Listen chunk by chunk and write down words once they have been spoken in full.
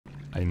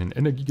Einen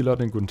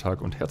energiegeladenen guten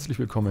Tag und herzlich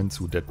willkommen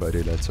zu Dead by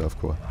Daylight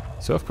Survcore.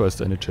 Survcore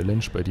ist eine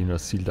Challenge, bei der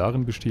das Ziel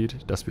darin besteht,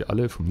 dass wir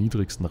alle vom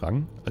niedrigsten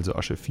Rang, also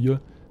Asche 4,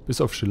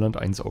 bis auf Schillernd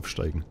 1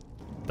 aufsteigen.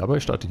 Dabei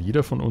startet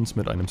jeder von uns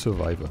mit einem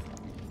Survivor.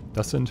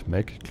 Das sind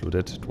Mac,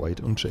 Claudette, Dwight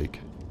und Jake.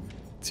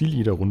 Ziel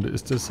jeder Runde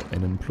ist es,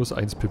 einen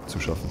 +1 Pip zu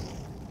schaffen.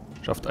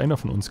 Schafft einer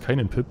von uns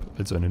keinen Pip,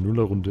 also eine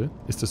Nuller-Runde,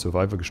 ist der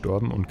Survivor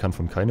gestorben und kann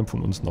von keinem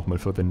von uns nochmal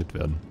verwendet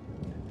werden.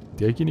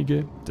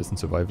 Derjenige, dessen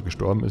Survivor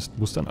gestorben ist,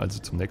 muss dann also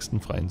zum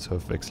nächsten freien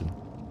Surf wechseln.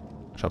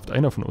 Schafft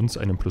einer von uns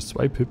einen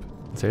 +2 Pip,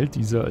 zählt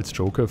dieser als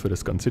Joker für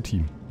das ganze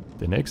Team.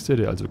 Der nächste,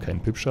 der also keinen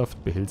Pip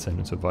schafft, behält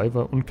seinen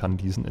Survivor und kann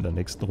diesen in der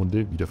nächsten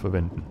Runde wieder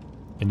verwenden.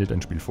 Endet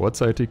ein Spiel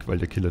vorzeitig, weil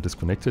der Killer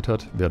disconnected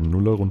hat, werden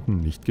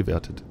Nuller-Runden nicht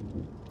gewertet.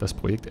 Das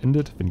Projekt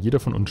endet, wenn jeder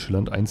von uns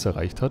Schillernd 1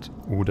 erreicht hat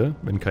oder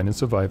wenn keine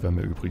Survivor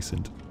mehr übrig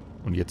sind.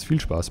 Und jetzt viel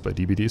Spaß bei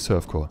DBD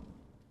Survcore.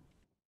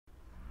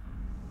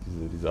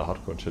 Diese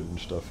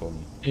Hardcore-Challenge da von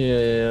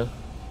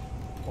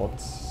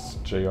Odds,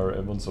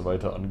 JRM und so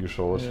weiter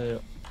angeschaut. Ja.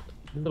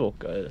 Das ist auch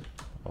geil.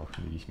 Ach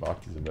nee, ich mag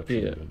diese Map schon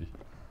wieder nicht.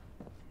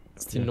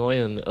 Das ist die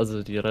neuen,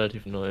 also die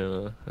relativ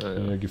neue. Ich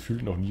bin ja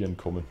gefühlt noch nie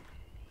entkommen.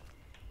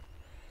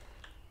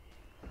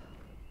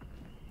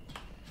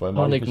 Vor allem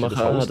mag ich nicht das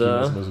Haus,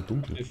 das ist immer so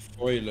dunkel. Die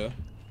Fäule.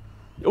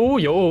 Oh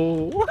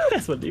jo,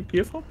 es war lebt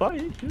hier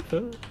vorbei.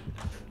 Hilfe.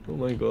 Oh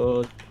mein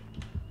Gott.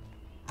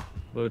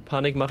 Aber mit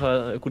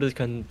Panikmacher, gut, dass ich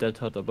keinen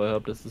Dead Hard dabei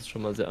habe, das ist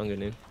schon mal sehr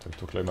angenehm. Ich hab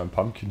doch gleich meinen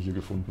Pumpkin hier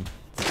gefunden.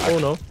 Oh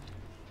no.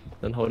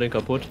 Dann hau den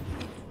kaputt.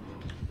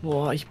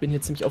 Boah, ich bin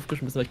hier ziemlich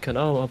aufgeschmissen, weil ich keine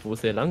Ahnung habe, wo es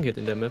sehr lang geht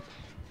in der Map.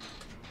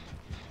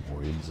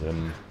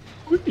 Moinsen.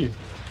 Ui.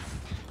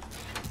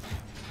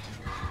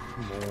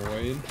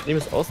 Moin. Neben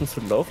es außen zu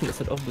laufen ist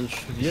halt auch ein bisschen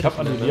schwierig. Ich hab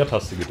an die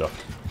Leertaste gedacht.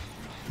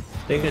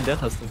 Denke an der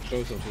Taste.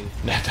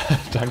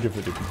 Danke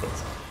für den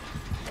Hinweis.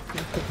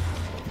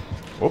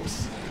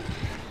 Ups.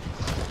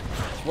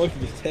 Ich wollte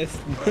mich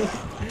testen.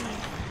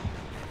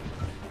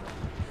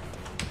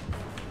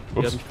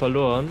 Er hat mich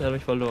verloren,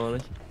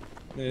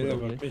 Nee,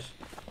 der war mich.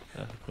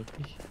 Ja,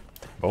 wirklich.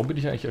 Warum bin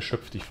ich eigentlich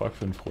erschöpft? Ich frage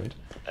für einen Freund.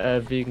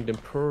 Wegen dem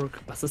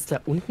Perk. Was ist da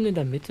unten in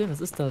der Mitte?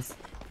 Was ist das?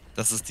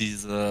 Das ist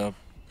diese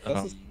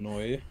Das ist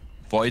neu.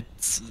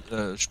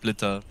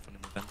 Void-Splitter von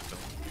dem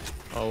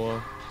Wenn. Aua,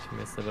 ich hab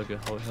mir jetzt selber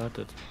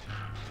gehärtet.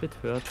 Fit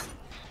hört's.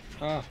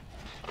 Ah.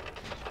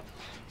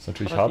 Ist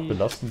natürlich hart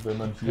belastend, wenn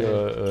man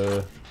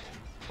hier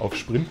auf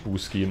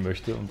Sprintboost gehen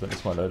möchte und dann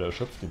ist man leider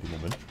erschöpft in dem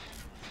Moment.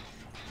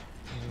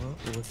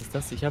 Ja, was ist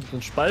das? Ich habe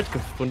einen Spalt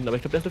gefunden, aber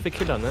ich glaube, der ist nur für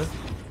Killer, ne?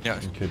 Ja.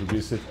 Okay, du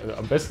gehst jetzt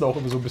am besten auch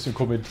immer so ein bisschen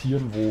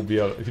kommentieren, wo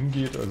wer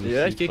hingeht. Also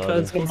ja, ich gehe gerade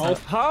ins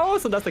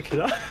Haus und da ist der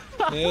Killer.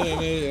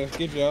 Nee, das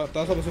geht ja.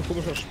 Da ist aber so ein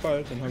komischer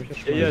Spalt, den habe ich ja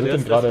schon. Ja, wird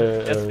denn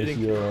gerade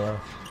hier.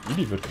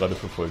 Willi wird gerade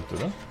verfolgt,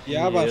 oder?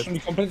 Ja, aber schon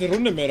die komplette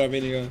Runde mehr oder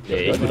weniger.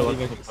 Nee, ich bin doch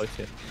verfolgt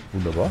hier.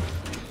 Wunderbar.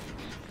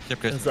 Ich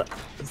hab gleich.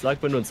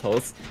 Sag mir nur ins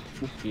Haus.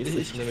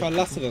 Ich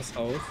verlasse das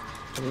Haus.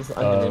 Das ist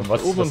angenehm.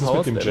 Was oben im ist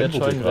Haus, mit dem wer Gen, wo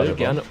wir scheuen gerade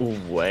will, waren? gerne. Oh,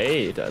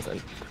 wait, da ist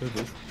ein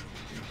Kürbis.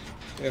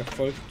 Er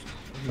folgt.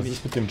 Was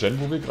ist mit dem Gen,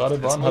 wo wir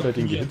gerade waren? Hat er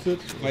den gehittet?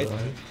 Weiter.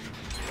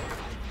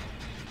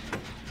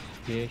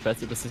 Okay, ich weiß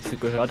nicht, ob das nicht so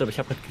gehört, aber ich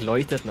habe halt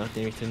geleuchtet,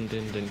 nachdem ich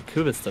den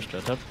Kürbis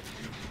zerstört habe.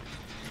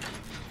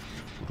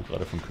 Wo du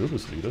gerade vom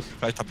Kürbis redest?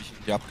 Vielleicht habe ich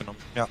die abgenommen.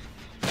 Ja.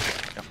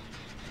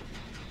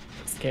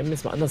 Das Game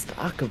ist mal anders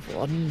dark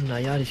geworden.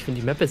 Naja, ich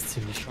finde die Map ist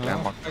ziemlich schwer. Ja,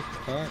 Mann.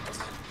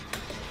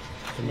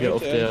 Wenn wir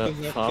auf der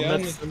Farm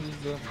sind.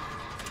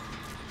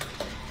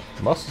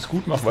 Du machst es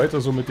gut, mach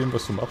weiter so mit dem,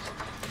 was du machst.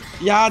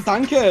 Ja,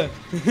 danke!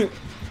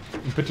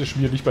 Und bitte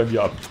schmier nicht bei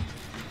mir ab.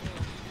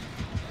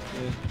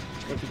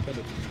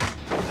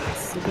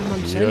 So, wenn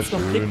man Sehr Chance noch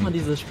schön. kriegt man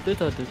diese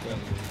Splitter. Okay.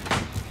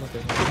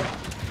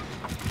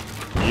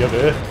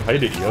 Ehre,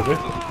 heile Ehre.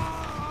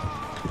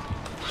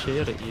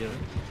 Schere ihr.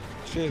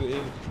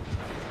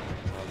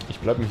 Ich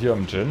bleib mir hier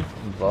am Gen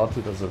und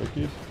warte, dass er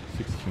weggeht.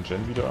 Fixe ich den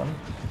Gen wieder an.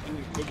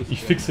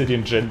 Ich fixe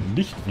den Gen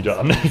nicht wieder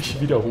an. Ich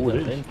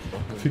wiederhole, ich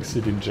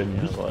fixe den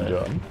Gen nicht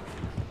wieder an.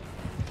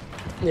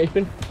 Ja, ich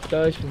bin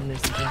gleich im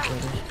nächsten Punkt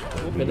fertig.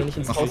 Wenn er nicht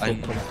ins Haus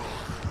kommt.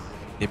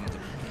 Neben dem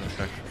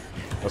Schlag.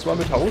 Was war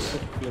mit Haus?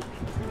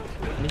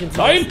 Nicht ins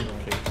Nein! Haus.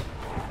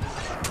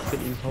 Ich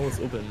bin im Haus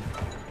oben.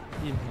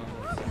 Im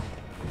Haus.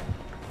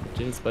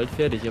 Jin ist bald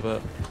fertig,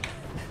 aber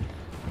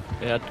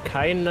er hat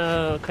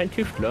kein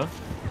Tüftler.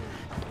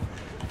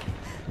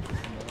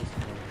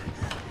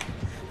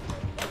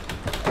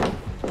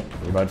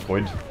 Nee, mein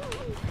Freund.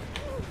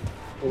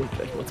 Und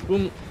gleich macht's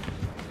bumm.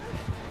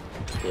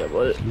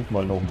 Jawohl. Ich loop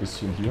mal noch ein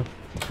bisschen hier.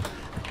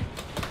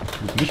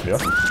 Loop nicht mehr.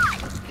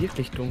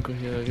 Wirklich dunkel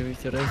hier, gebe ich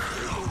dir recht.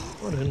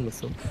 Oh, da hinten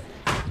musst du.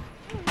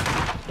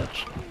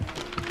 Klatsch.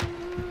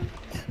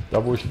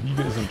 Da wo ich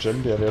liege ist ein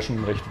Gen, der wäre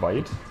schon recht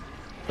weit.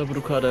 Da wo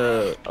du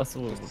gerade.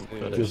 Achso,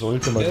 Der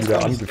sollte mal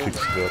wieder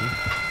angefixt werden.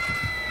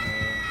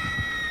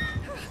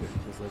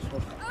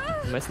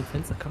 Die meisten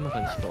Fenster kann man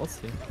gar nicht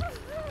raussehen.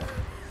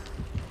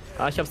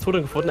 Ah, ich hab's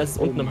Totem gefunden, es ist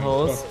unten im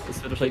Haus.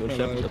 Das wird wahrscheinlich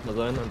unsterblich erstmal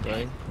sein und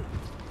rein.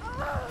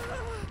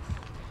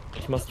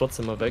 Ich mach's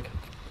trotzdem mal weg.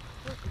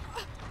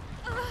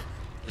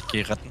 Ich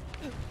gehe retten.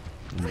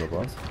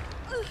 Wunderbar.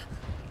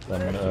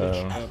 Dann,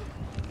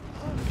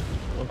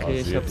 Okay,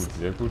 ich sehr hab's. gut,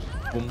 sehr gut.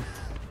 Bumm.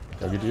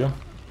 Danke dir.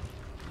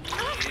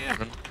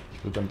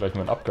 Ich würde dann gleich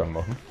mal einen Abgang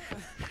machen.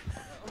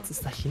 Was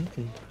ist da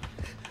hinten?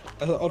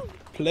 Also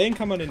outplayen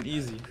kann man den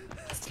easy.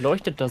 Was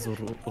leuchtet da so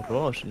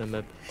orange in der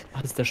Map? Ah,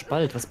 das ist der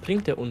Spalt. Was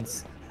bringt der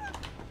uns?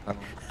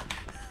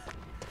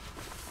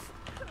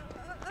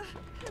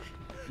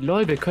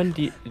 Lol, wir können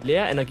die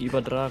Leerenergie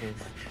übertragen.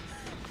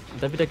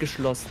 Und dann wieder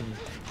geschlossen.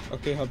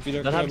 Okay, hab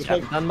wieder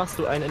Dann machst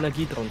du einen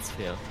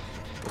Energietransfer.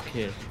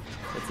 Okay.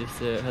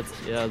 Hört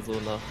sich eher so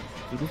nach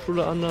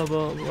Berufsschule an,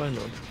 aber why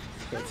not?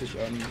 Hört sich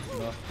an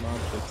nach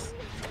Matrix.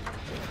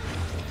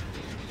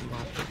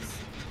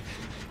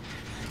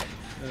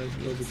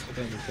 Ich glaube, das hat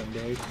er nicht an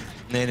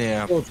der Nee,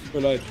 ja. Oh, tut mir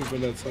leid,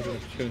 sorry,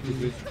 ich kann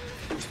nicht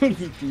gesehen.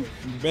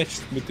 Du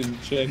matchst mit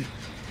dem Chen.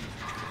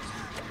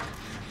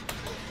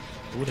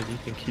 Oh, da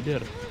liegt ein Killer.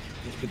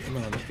 Ich bin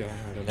immer noch nicht gehangen,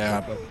 Alter.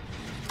 Ja.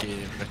 Geh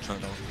weg schon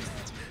auf.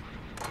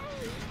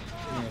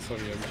 Ja, sorry,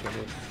 hab ich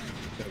aber.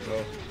 Ja,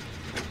 brauch.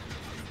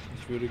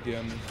 Ich würde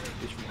gern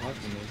dich vom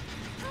Haken nehmen.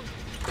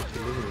 Ich hab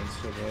Deliverance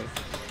dabei.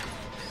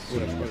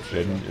 So,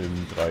 Gen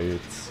in 3,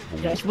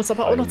 2. Ja, ich muss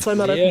aber auch noch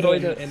zweimal retten,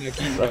 Leute.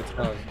 Energie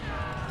übertragen.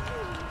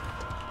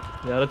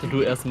 Ja, rette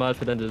du erstmal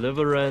für dein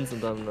Deliverance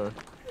und dann. Ja,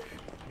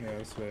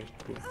 das wäre echt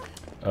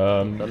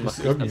cool. Ist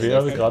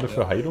irgendwer gerade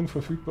für Heilung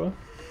verfügbar?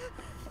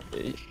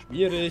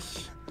 Schwierig.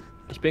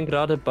 Ich bin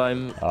gerade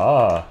beim.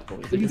 Ah,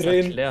 Wie soll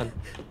ich das erklären?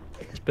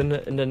 Ich bin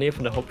in der Nähe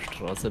von der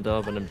Hauptstraße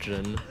da bei einem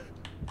Gen.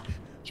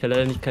 Ich habe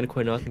leider keine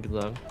Koordinaten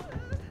gesagt.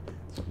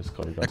 das ist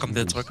gerade Da ganz kommt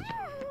der ungünstig.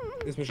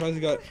 Ist mir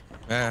scheißegal.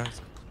 Ja.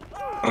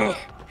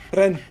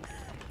 Renn!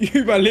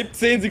 Überlebt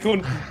 10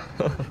 Sekunden!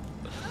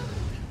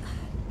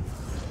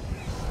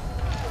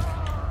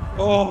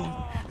 Oh!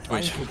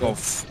 Ich guck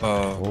auf,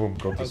 Oh, um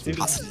Gottes Willen.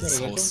 Hass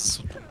dieses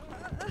Haus.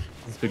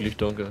 Das ist wirklich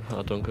dunkel,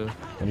 hart dunkel.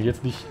 Wenn ich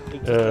jetzt nicht.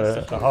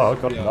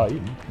 Gott, Ja.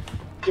 nein.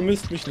 Ihr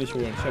müsst mich nicht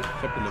holen, ich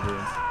hab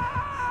Deliverance.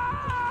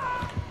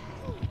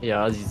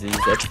 Ja, die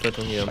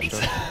Selbstrettung hier am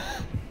Start.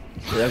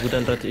 Ja gut,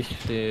 dann rette ich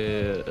die.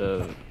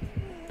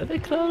 Rette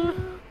ich gerade?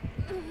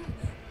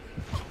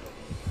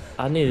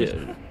 Ah ne,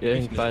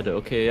 beide.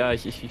 Okay, ja,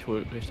 ich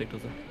hol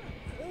DieSteckdoze.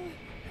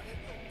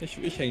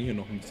 Ich hänge hier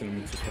noch ein bisschen, um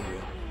ihn zu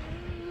verlieren.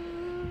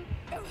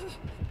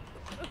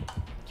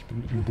 Ich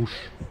bin im Busch.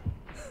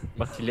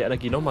 Mach die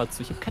Leerenergie nochmal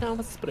zu. Ich habe keine Ahnung,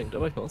 was das bringt,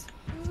 aber ich mach's.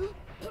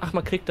 Ach,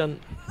 man kriegt dann.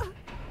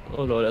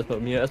 Oh Leute, erst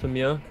bei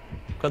mir.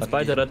 Du kannst Dann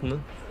beide die- retten, ne?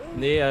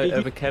 Nee,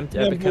 er bekämpft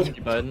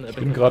die beiden. Ich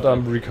bin gerade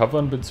am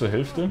Recovern, bin zur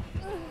Hälfte.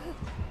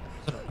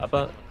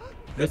 Aber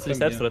willst du dich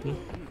bei selbst mir. retten?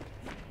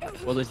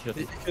 Vorsichtig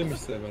retten. Ich will mich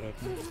selber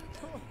retten.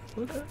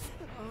 Okay.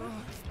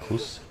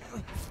 Kuss.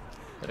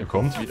 Er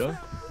kommt. wieder.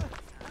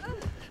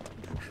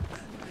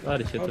 Ah,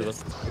 ich hätte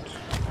was.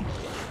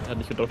 Er hat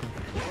nicht getroffen.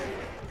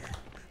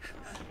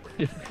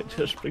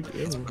 Der springt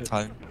irgendwo hin.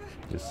 Teilen.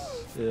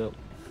 Yes. Ja.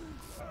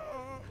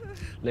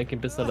 Lenk ihn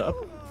bis alle ab.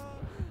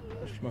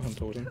 Ich mache einen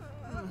Totem.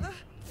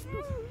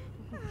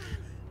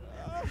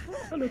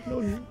 Hallo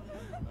Kloni.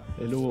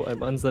 Hello,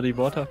 I'm under the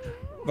water.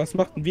 Was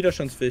macht denn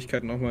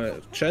Widerstandsfähigkeit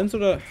nochmal? Chance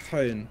oder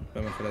heilen,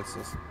 wenn man verletzt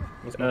ist?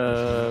 Was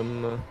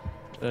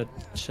macht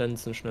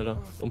Chance sind schneller.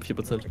 Um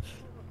 4%.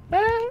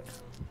 Nein,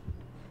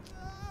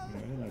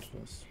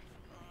 etwas.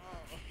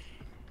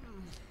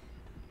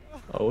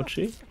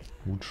 Auchi.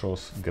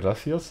 Muchos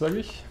gracias, sag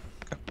ich.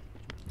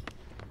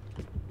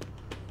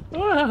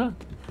 Ah,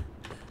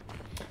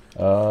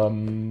 Der Oh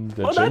Gen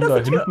nein, da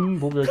das ist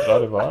hinten, wo wir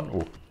gerade waren.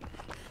 Oh,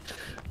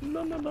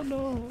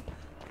 no.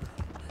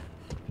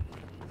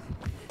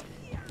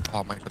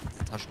 Oh mein Gott,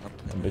 die Taschenlampe.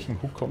 an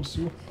welchem Hook kommst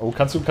du? Oh,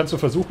 kannst du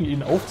versuchen,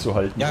 ihn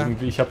aufzuhalten? Ja.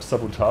 Irgendwie, ich hab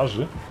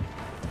Sabotage.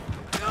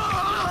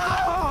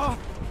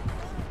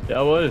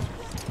 Jawohl.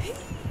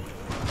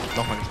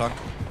 Nochmal geschlagen.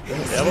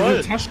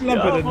 Jawohl.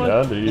 Taschenlampe denn? Jawohl.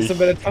 Was ist Ehrlich. denn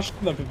bei der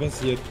Taschenlampe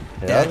passiert?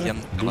 Ja, die haben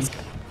was.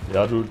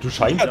 Ja, du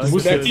scheinst, Ja, du das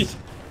musst merk jetzt,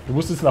 du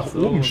musst jetzt nach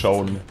So oben muss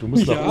schauen. Du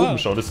musst nach Ja. oben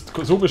schauen. Das ist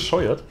so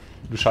bescheuert.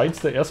 Du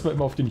scheinst da erstmal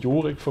immer auf den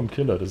Jorik vom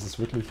Killer. Das ist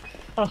wirklich,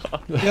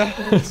 Ja,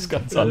 das ist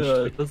ganz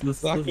anstrengend. Das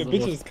ist, sag das mir ist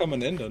bitte, sowas. das kann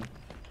man ändern.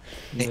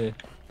 Nee.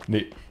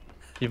 Nee,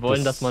 Die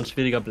wollen, Das- dass man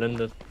schwieriger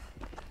blendet.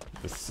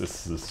 das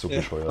ist so Ja.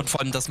 bescheuert. Und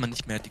vor allem, dass man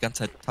nicht mehr die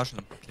ganze Zeit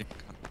Taschenlampe klicken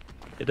kann.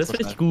 Ja, das So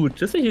finde ich schnell.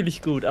 gut. Das finde ich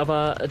wirklich gut.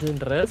 Aber den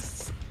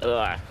Rest. Und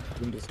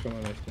das kann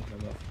man echt nicht mehr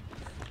machen.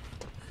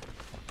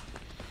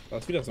 Da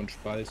ist wieder so ein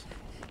Spalt.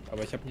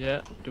 Aber ich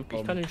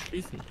kann ihn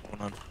schließen. Oh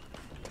nein.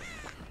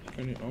 Ich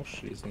kann ihn auch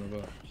schließen,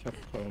 aber ich habe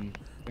kaum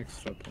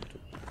extra Punkte.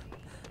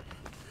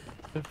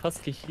 Ich bin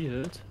fast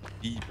geheilt.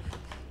 Wie?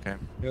 Okay.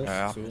 Ja,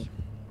 Ja, ist so.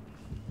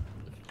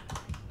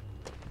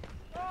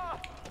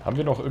 Haben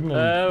wir noch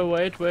irgendeinen...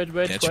 Wait,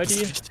 Der Typ ist Whitey.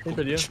 richtig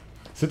Hinter dir. komisch.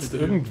 Sitzt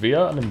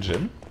irgendwer an einem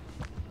Gen?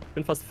 Ich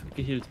bin fast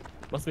geheilt.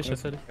 Machst mich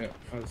jetzt fertig? Ja,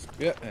 alles gut.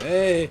 Ja,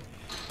 hey!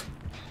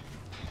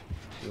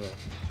 So.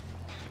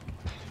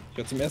 Ich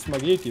hab zum ersten Mal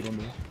gewählt, die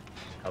Runde.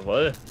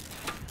 Jawohl.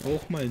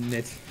 Auch mal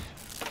nett.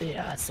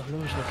 Ja, ist doch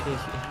logisch. Okay,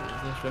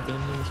 ich werde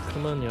mich nicht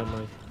kümmern. Ja,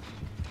 mal.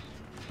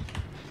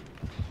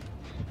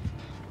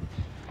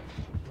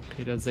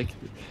 Okay, der Sekt.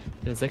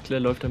 Der Säckler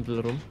läuft ein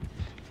bisschen rum.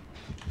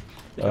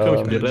 Ich glaube,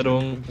 ich bin die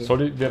Rettung.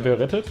 Wer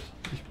rettet?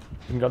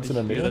 Ich bin ganz in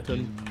der Nähe.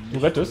 Retten. Du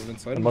rettest?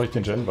 Dann mache ich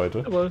den Gen weiter.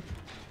 Jawohl.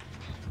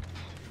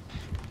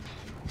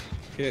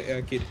 Okay,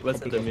 er geht Was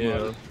doppelt hinter mir?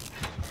 auf mal.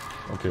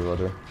 Okay,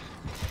 warte.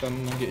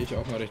 Dann gehe ich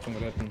auch mal Richtung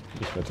Retten.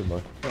 Ich rette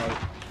mal. Ja,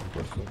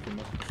 das ist so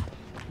gemacht.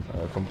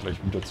 Er kommt gleich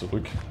wieder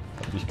zurück.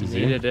 Hab ich Nee,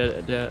 gesehen.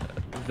 der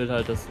will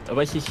halt das.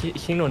 Aber ich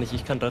hing noch nicht,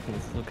 ich kann retten,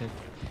 das ist okay.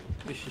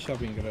 Ich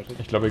habe ihn gerettet.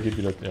 Ich glaube, er geht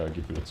wieder. Ja, er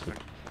geht wieder zurück.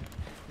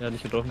 Er hat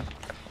nicht getroffen.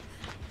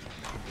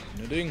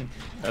 Ne Ding.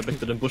 Er hat mich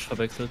mit dem Busch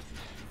verwechselt.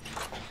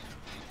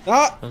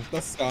 Ah!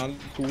 Das ist gar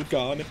nicht gut,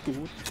 gar nicht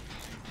gut.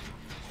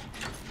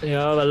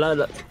 Ja, aber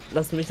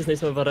lass mich das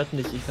nächste Mal retten,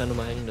 ich kann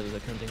nochmal hängen, das ist ja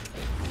kein Ding.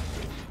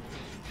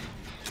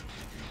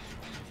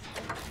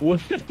 Oh,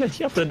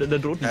 ich hab dann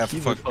den roten Ja, Key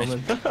verfolgt mich.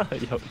 bekommen.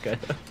 Ja, geil.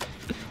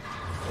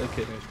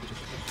 Okay.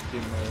 Ich geh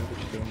mal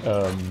Richtung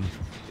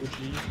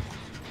Fuji.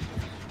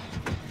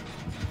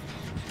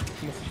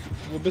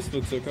 Wo bist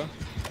du circa?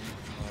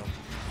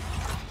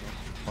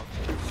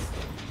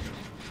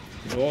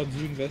 Norden,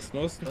 Süden, Westen,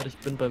 Osten? Warte, ich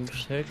bin beim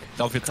Check. Ich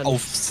laufe jetzt Kann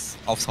aufs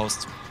Haus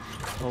zu.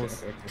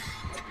 Haus. Okay.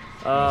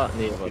 Ah,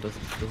 nee, aber das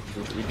ist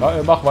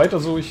eh Mach weiter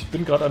so, ich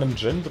bin gerade an einem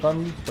Gen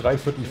dran.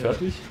 3/4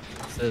 fertig.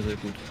 sehr, sehr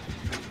gut.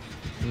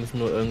 Wir müssen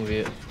nur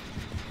irgendwie.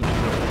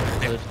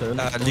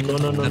 liegt No.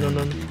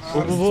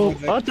 Wo?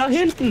 Oh, da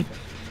hinten!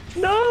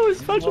 No,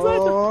 ist falsche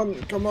Seite!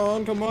 Come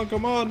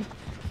on!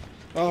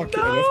 Ah, okay,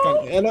 er läuft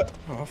gar nicht.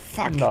 Oh,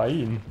 fuck!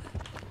 Nein.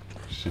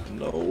 Shit.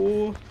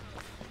 No!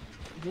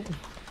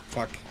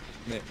 Fuck.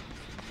 Nee.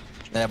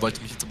 Naja, er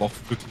wollte mich jetzt aber auch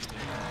glücklich drehen.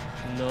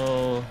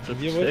 No, der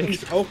Wir wollten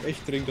Check. mich auch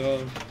echt dringend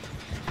haben.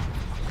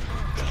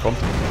 Kommt.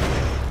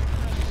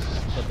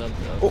 Verdammt,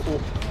 ja. Oh.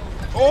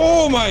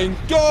 Oh mein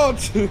Gott!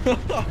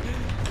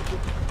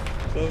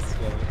 Das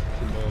war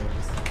genau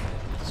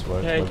Das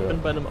war Ja, ich jetzt mal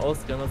bin bei der einem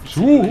Ausgang. Was ist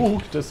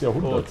Zug des Oh,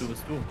 Jahrhunderts. du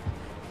bist du.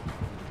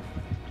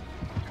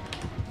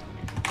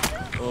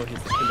 Oh, hier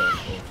ist der Killer.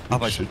 Oh.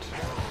 Aber ich Shit.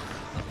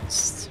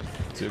 Ist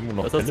Ist hier irgendwo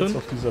noch Was hast du Pellets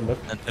denn? auf dieser Map?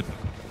 ein Tipp.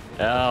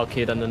 Ja,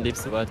 okay, dann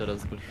lebst du weiter, das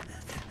ist gut.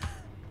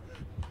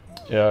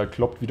 Er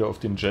kloppt wieder auf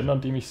den Gen,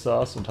 an dem ich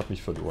saß und hat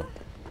mich verloren.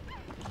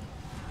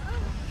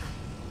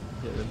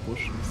 Hier im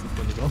Busch müsste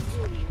man nicht auf.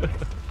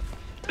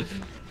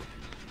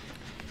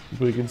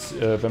 Übrigens,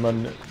 wenn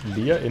man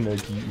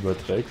Leerenergie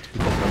überträgt,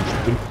 bekommt man einen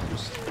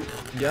Sprintboost.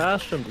 Ja,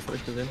 stimmt, das habe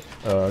ich gesehen.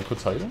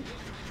 Kurz Heilung?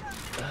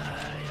 Ja,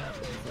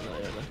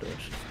 nach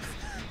Deutsch.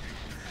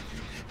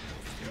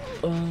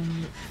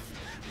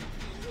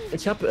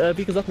 Ich habe,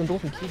 wie gesagt, einen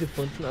doofen Key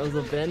gefunden.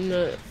 Also, wenn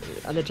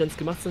alle Gens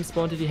gemacht sind,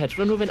 spawnt ihr die Hedge.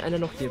 Oder nur, wenn einer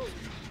noch lebt.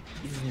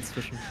 Wie ist es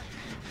inzwischen?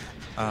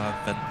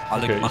 Wenn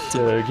alle Okay, gemacht ich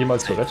sind. gehe mal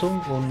zur Rettung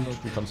und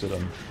du kannst ja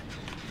dann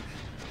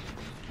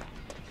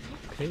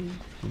Okay.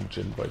 den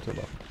Gen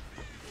weitermachen.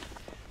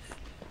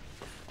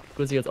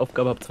 Gut, dass ich als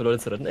Aufgabe habe, 2 Leute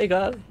zu retten.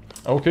 Egal.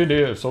 Okay,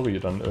 nee, sorry,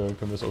 dann können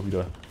wir es auch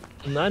wieder.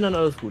 Nein,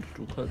 alles gut.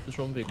 Du kannst es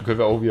schon im Weg. Können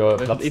wir auch wieder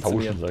Wer Platz kommt eh zu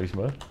tauschen, mir? sag ich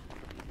mal.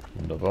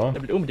 Wunderbar.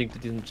 Er will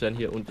unbedingt diesen Gen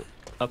hier und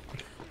ab.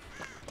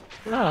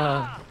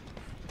 Ah.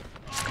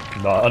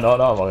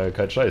 War ja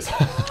kein Scheiß.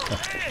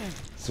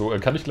 So,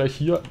 kann ich gleich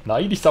hier.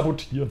 Nein, nicht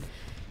sabotieren.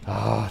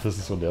 Ah, das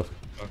ist so nervig.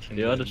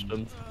 Ja, das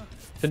stimmt.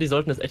 Ich finde, die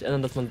sollten es echt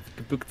ändern, dass man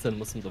gebückt sein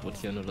muss zum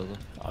Sabotieren oder so.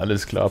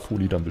 Alles klar,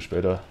 Poli, dann bis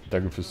später.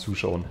 Danke fürs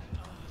Zuschauen.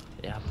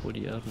 Ja,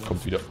 Poli, ja.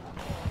 Kommt wieder.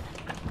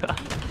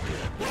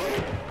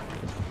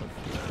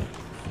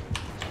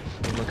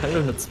 Man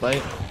kann nur 2.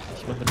 Ich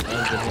mache mit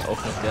allen Gen hier auch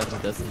noch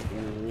währenddessen.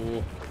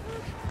 Oh.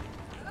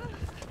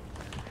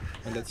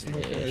 Mein letzten Nee,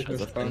 Hoch hätte ich mir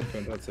scheiß auf sparen den.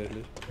 können,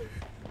 tatsächlich.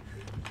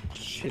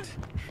 Shit.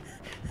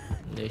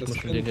 Nee, ich Das muss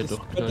schon den hier wird das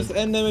durchknallen.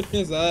 Ende mit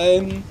mir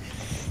sein.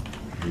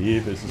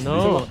 Nee, das ist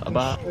No, nicht.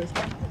 aber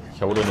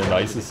Ich hau da eine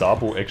nice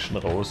Sabo-Action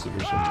raus, du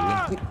wirst schon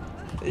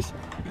sehen.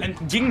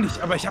 Blenden ging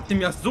nicht, aber ich hab dem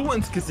ja so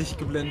ins Gesicht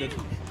geblendet.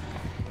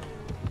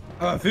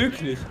 Aber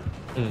wirklich.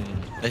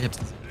 Ich hab's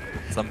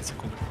zusammen ein bisschen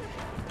komisch.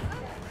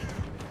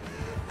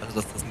 Also,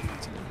 dass das nicht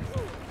funktioniert.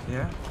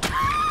 Ja.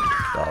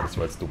 Ja, das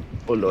war jetzt dumm.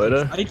 Oh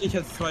Leute, Eigentlich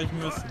hätte es zeigen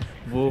müssen.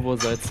 wo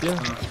seid ihr? Ich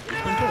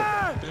bin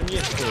tot. Bin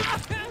jetzt tot.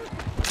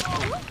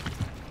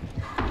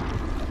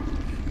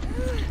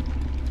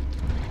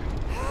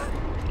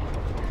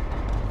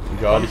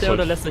 Egal, Kommt der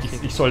oder lässt sich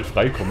ich nicht? sollte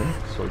freikommen.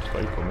 Ich sollte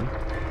freikommen.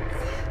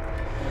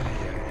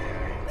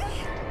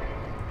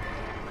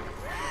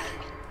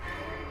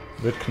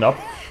 Wird knapp.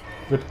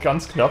 Wird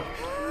ganz knapp.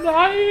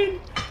 Nein!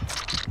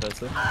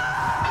 Scheiße.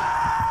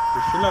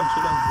 Wir schillern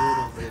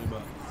so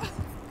selber.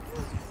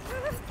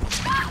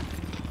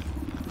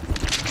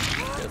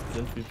 Der ist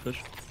blind wie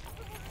Fisch.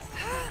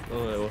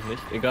 Oh, ja, auch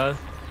nicht. Egal.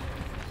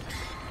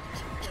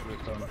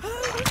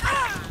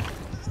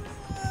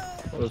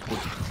 Alles gut.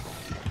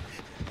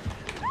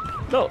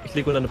 No, ich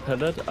lege unter eine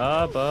Palette,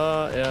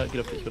 aber er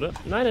geht auf dich, oder?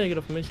 Nein, er geht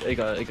auf mich.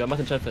 Egal, mach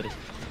den Schein fertig.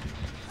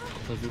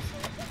 Versuch's.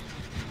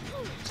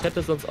 Ich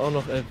hätte sonst auch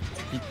noch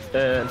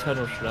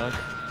Entscheidungsschlag.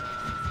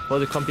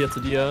 Vorsicht, kommt wieder zu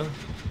dir.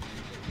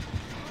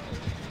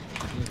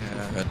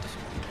 Hört dich.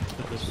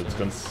 Das wird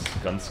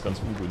ganz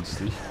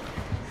ungünstig.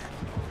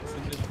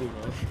 Sieht nicht gut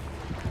aus.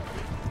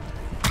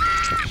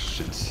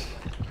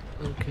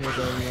 Okay,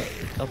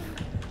 dann ab.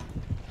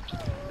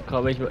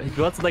 Komm,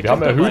 du hast Wir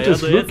haben erhöhtes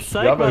also Glück. jetzt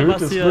zeig mal,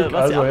 was hier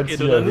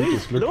abgeht, oder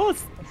nicht? Glück. Los!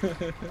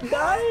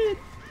 Nein!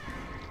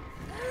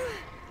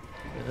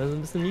 Das ist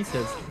ein bisschen mies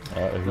jetzt.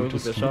 Ja, Aber gut,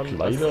 erhöhtes wir Glück, schauen,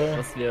 leider.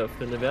 was wir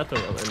für eine Wertung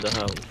am Ende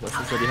haben. Das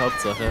ist ja die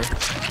Hauptsache.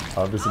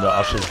 Aber wir sind in der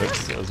Asche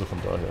 6, also von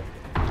daher.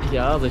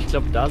 Ja, also ich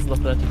glaube, da ist noch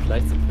relativ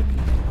leicht zu picken.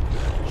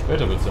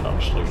 Später wird es dann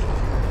anstrengend.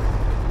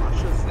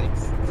 Asche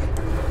 6.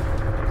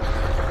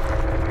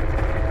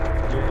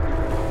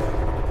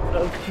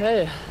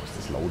 Okay. Ist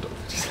das laut auf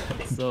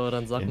dieser So,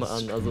 dann sag mal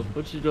an. Also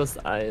Fuji, du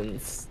hast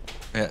 1.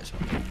 Ja, ich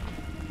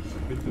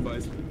Mit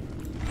Beweis.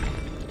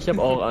 Ich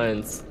habe auch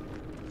 1.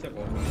 Ich hab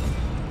auch.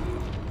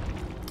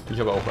 Ich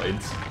habe auch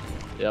 1.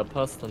 Ja,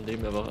 passt, dann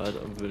leben wir aber halt,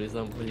 würde ich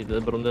sagen,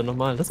 dieselbe Runde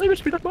nochmal. Dasselbe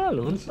Spiel nochmal,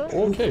 und?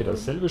 Okay,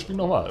 dasselbe Spiel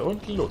nochmal.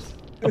 Und los.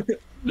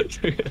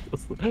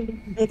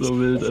 So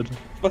wild, Alter.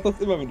 Ich mach das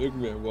immer mit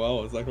irgendwer.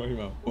 Wow, sag mal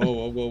immer.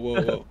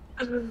 Wow.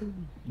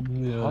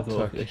 Ja, so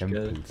Harter echt geil.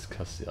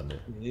 Krempelskaserne.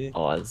 Nee.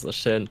 Oh, das ist so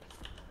schön.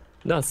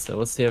 Na,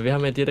 servus hier. Wir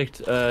haben ja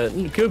direkt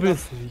einen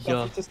Kürbis. Ja.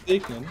 Darf ich das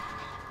segnen?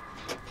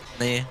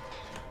 Nee.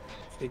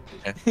 Seg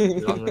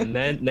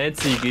dich.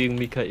 Nancy gegen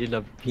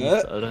Michaela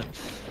Pietz, Alter.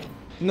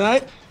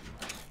 Nein!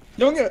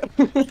 Junge!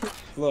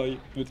 So,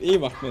 mit E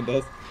macht man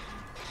das.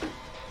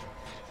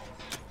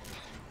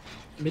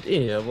 Mit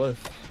E, jawohl.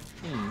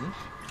 Mhm.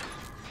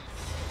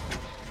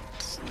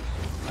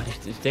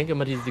 Ich denke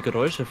immer, diese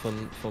Geräusche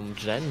vom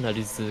Jen, halt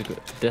dass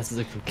es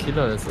ein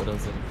Killer ist oder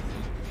so.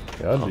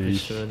 Ja, Oh, wie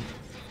nicht. schön.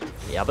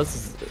 Ja, aber es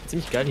ist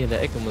ziemlich geil hier in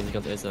der Ecke, muss ich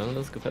ganz ehrlich sagen.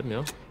 Das gefällt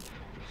mir.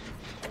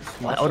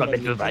 Oh,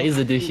 damit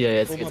beweise dich hier.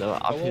 Jetzt geht's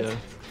aber ab hier.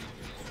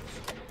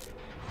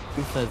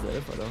 Du sei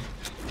selber, oder?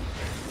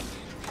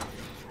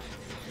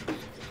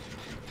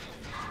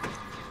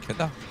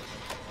 Kinder.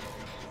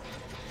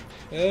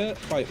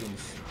 Bei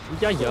uns.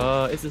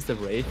 Ja, es ist der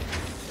Raid.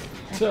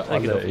 Tja,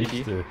 genau, alle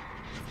echte. Ja,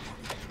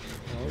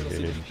 das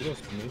sieht nicht gut aus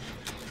für mich.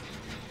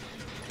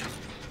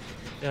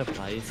 Der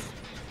weiß.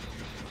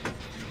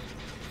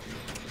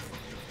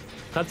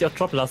 Du kannst dich auch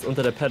droppen lassen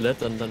unter der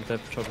Pallet, dann droppe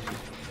ich dich.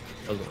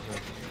 Also,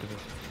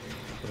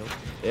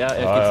 ja.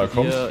 Er geht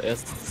zu dir, er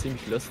ist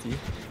ziemlich lusty.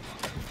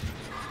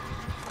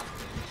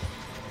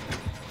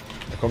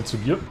 Er kommt zu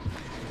dir.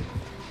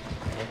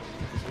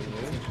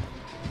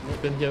 Ich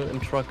bin hier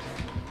im Truck.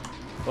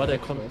 Warte, er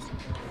kommt.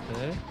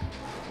 Okay.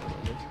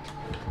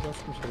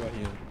 Lass mich aber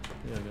hier.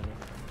 Ja, genau.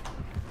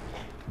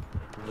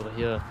 So,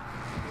 hier.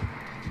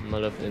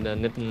 Mal in der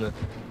netten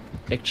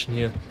Action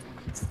hier.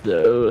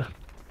 So.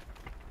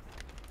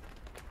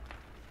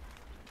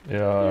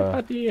 Ja.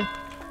 Party.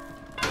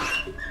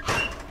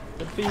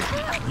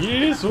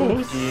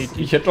 Jesus!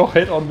 Ich hätte doch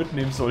Head-On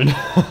mitnehmen sollen.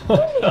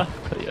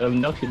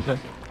 Nachhinein.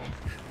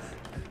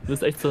 Du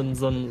bist echt so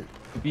ein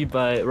wie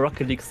bei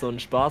Rocket League so einen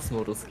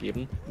Spaßmodus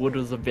geben, wo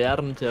du so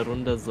während der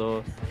Runde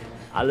so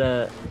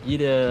alle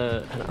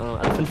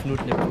 5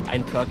 Minuten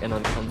einen Perk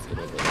ändern kannst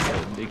oder so. Das ist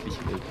halt wirklich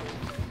wild.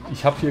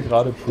 Ich habe hier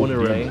gerade Ohne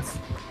Probleme. Ranks.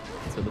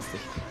 Das wäre lustig.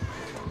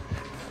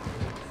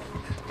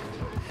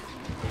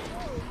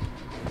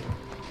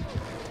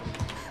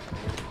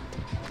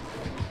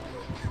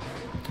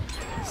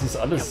 Das ist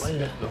alles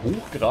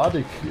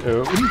hochgradig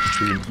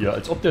unschön hier,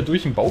 als ob der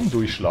durch einen Baum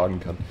durchschlagen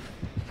kann.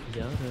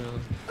 Ja.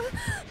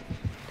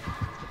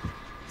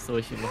 So,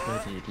 ich mach mal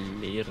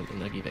die leere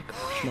Energie weg.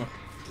 Mach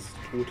das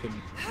Totem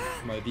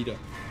mal wieder.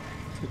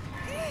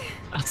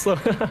 Ach so. Oh,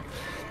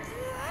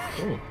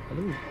 hallo.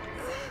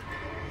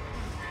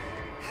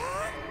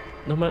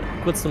 Nochmal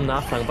kurz zum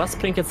Nachfragen. Was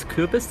bringt jetzt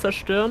Kürbis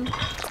zerstören?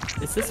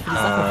 Ist es für die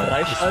Sachen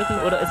freischalten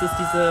oder ist es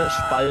diese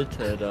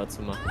Spalte da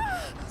zu machen?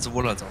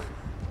 Sowohl als auch.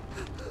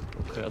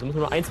 Okay, also müssen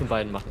wir nur eins von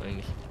beiden machen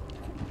eigentlich.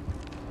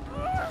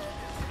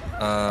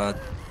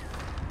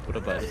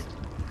 Oder beides.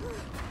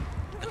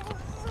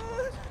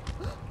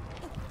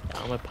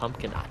 Ja, mal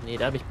Pumpkin. Ach nee,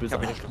 da hab ich böse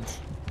angekommen.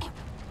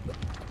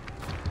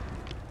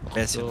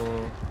 Wer ist So.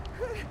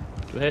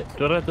 Du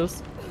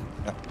rettest?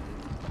 Ja.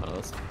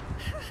 Alles.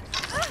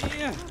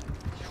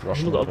 Ich rush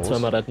Ich muss mal auch raus.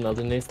 zweimal retten,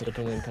 also die nächsten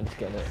Rettungen kann ich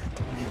gerne.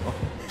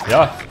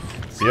 Ja,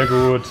 sehr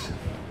gut.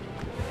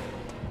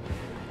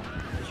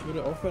 Ich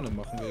würde auch gerne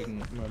machen wegen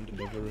meinem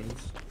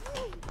Deliverance.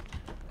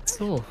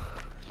 So.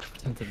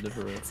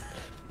 Deliverance.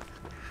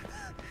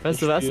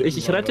 Weißt du was?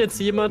 Ich rette jetzt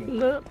jemanden,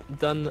 ne?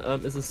 Dann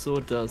ist es so,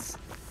 dass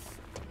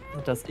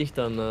ich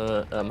dann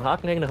am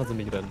Haken hänge, dann kannst du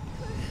mich rennen.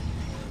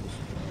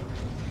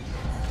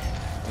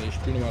 Nee, ich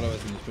spiele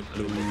normalerweise nicht mit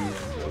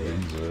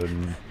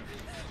Wahnsinn.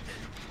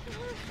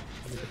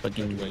 Was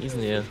gegen die Riesen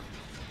hier?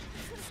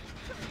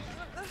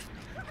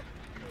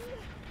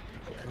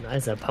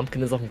 Nice, der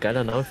Pumpkin ist auch ein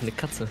geiler Name für eine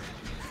Katze.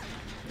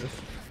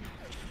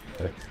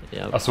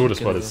 Ja, Achso,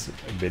 das war Pumpkin das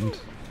Wenn.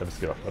 Ich hab es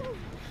gedacht.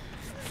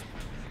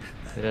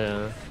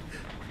 Ja.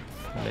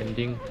 Mein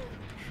Ding.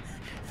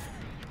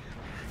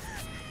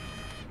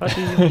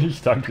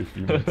 Ich danke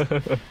vielmals. Kriegt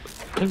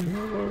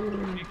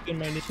den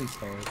mal nicht ins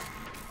Haus.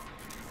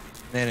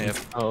 Nee.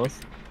 Aus.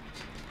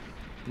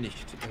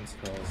 Nicht ins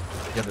Haus.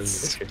 Ja,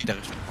 das ist wieder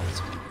Richtung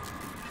Haus.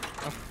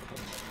 Ach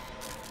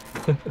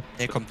komm.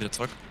 Nee, kommt wieder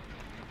zurück.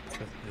 Das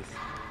ist.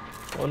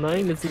 Oh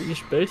nein, jetzt sind die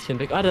Spältchen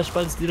weg. Ah, der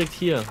Spalt ist direkt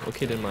hier.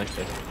 Okay, den mach ich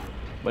weg.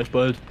 Mach ich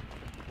bald.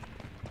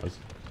 Was?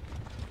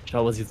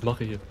 Schau, was ich jetzt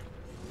mache hier.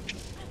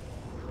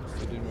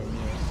 Hast du den bei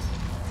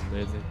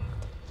mir? Amazing.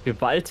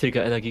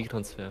 Gewaltiger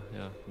Energietransfer.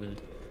 Ja,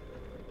 wild.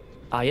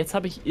 Ah, jetzt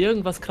habe ich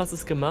irgendwas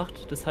krasses gemacht.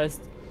 Das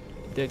heißt,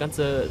 der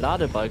ganze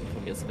Ladebalken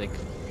von mir ist weg.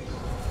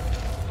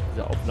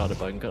 Dieser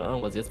Aufladebalken. Keine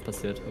Ahnung, was jetzt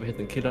passiert. Ob ich jetzt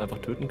den Killer einfach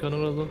töten kann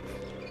oder so?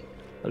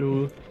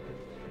 Hallo?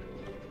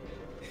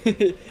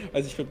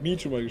 Als ich mit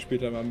Meet schon mal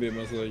gespielt habe, haben wir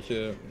immer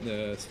solche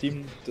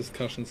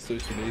Steam-Discussions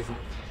durchgelesen.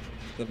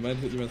 Dann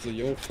meinte jemand so,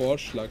 yo,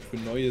 Vorschlag für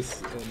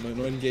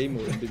neuen Game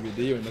oder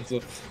DVD und dann so,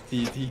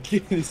 die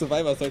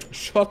Survivor sollten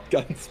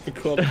Shotguns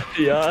bekommen.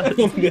 Ja,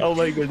 oh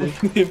mein Gott.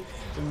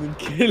 Um den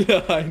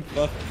Killer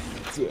einfach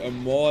zu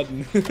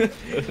ermorden.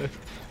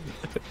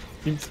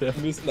 Wir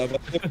müssen aber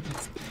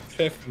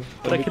treffen.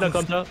 Der Killer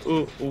kommt da.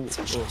 Oh.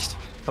 Schlecht.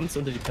 Kommst du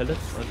unter die Pellets?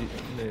 Ah,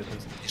 die... Nee,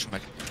 kommst du. Die ist schon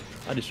weg.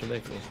 Ah, die ist schon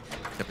weg. Oh.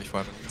 Ich hab mich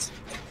vorher benutzt.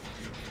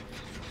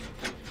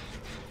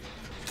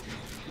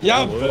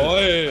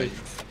 Jawohl!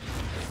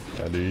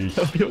 Ehrlich.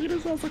 Oh, Junge,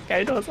 das sah so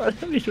geil aus,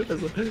 Alter. Wie tut das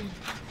so?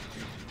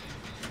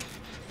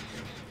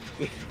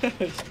 Ich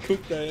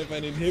guck da einfach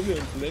in den Himmel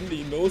und blende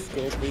ihn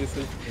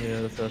No-Scope-mäßig.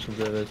 Ja, das war schon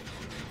sehr wild.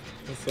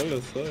 Was soll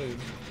das sein?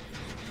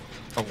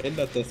 Oh.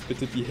 Ändert das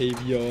bitte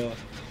Behavior.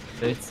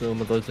 Echt so,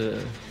 man sollte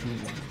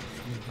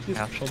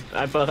Ja, schon.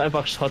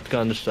 einfach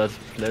Shotgun statt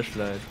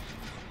Flashlight.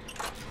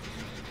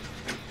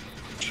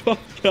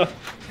 Shotgun.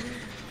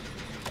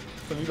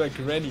 So wie bei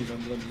Granny, wenn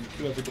man den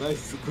Killer für 30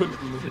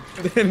 Sekunden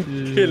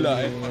den Killer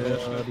einfach Ja,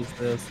 ausschaltet. das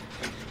wär's.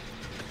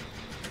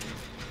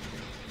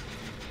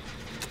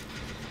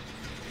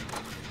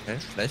 Okay,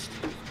 schlecht.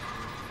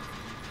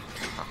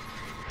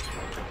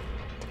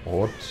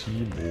 Oh,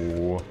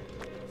 Timo.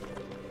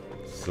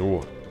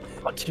 So.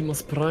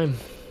 Optimus Prime.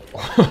 Oh,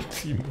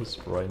 Timus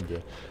Prime,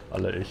 der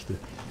Allerechte.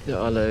 Der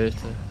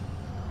Allerechte.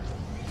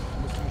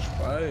 Muss den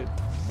Spalt.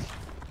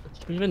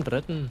 Ich will ihn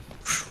retten.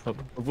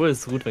 Obwohl es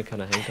ist gut, wenn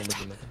keiner hängt, dann muss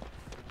ich machen.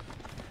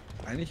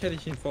 Eigentlich hätte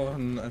ich ihn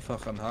vorhin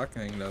einfach an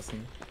Haken hängen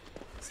lassen.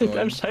 Mit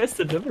einem scheiß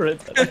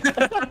Deliverance.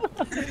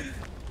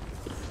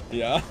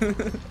 Ja.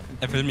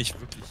 Er will mich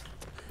wirklich.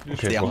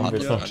 Okay, Der wo haben wir hat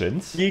jetzt ja noch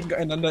Gens?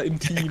 Gegeneinander im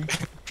Team.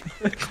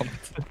 Kommt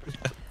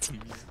zu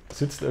mir.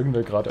 Sitzt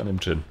irgendwer gerade an dem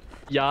Gen?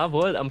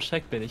 Jawohl, am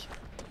Check bin ich.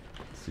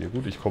 Sehr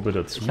gut, ich koppel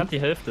dazu. Ich hab die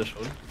Hälfte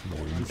schon.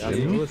 19. Ja,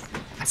 los.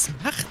 Was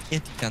macht er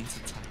die ganze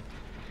Zeit?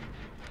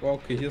 Oh,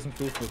 okay, hier ist ein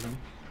Fluss drin.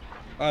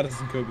 Ah, das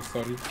ist ein Kürbis,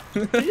 sorry.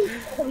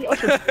 Hab ich auch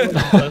schon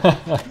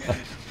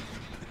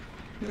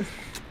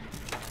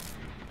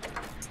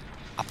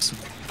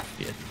Absolut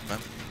gefährlich, Mann.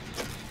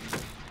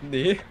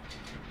 Nee.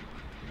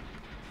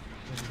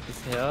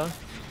 Bisher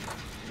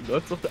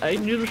läuft doch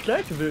eigentlich nur so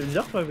schlecht.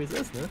 Sag mal, wie es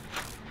ist, ne?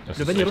 Das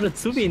Nur ist wenn die echt Runde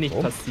zu wenig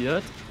so.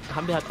 passiert,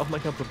 haben wir halt auch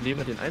manchmal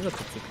Probleme, den Einsatz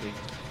zu kriegen.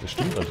 Das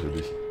stimmt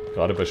natürlich.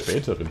 Gerade bei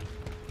späteren.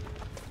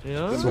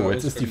 Ja? So,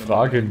 jetzt ist die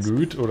Frage,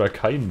 Nöt oder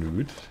kein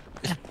Nöt.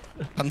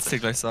 Kann's dir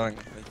gleich sagen.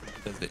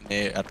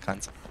 Nee, er hat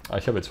keins. Ah,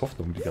 ich habe jetzt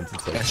Hoffnung die ganze Er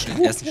Zeit. ist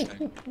schnell, er ist nicht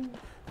schnell.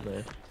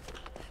 Nee.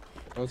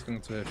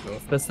 Ausgang zur Hälfte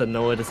offen. Bester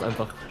Noah ist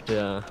einfach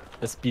der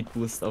Speed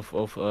Boost auf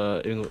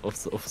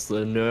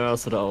so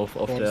Nurse oder auf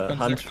Boah, das der kann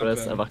sehr Huntress, knapp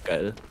werden. einfach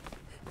geil.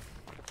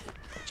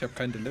 Ich habe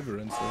kein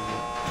Deliverance.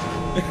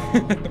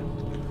 Also.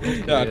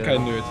 Ja, hat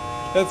kein Nöt.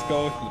 Let's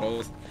go, ich bin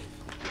raus.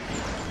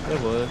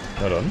 Jawohl.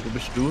 Na dann, Wo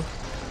bist du?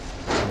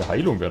 eine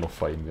Heilung wäre noch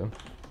fein, ja.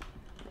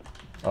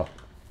 Ah,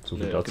 so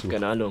viel Nee, dazu. gibt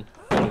keine Ahnung.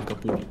 Heilung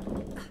kaputt.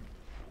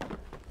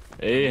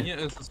 Ey. Hier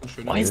ist es ein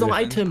schöner Oh, hier ist noch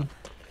ein Nee. Item.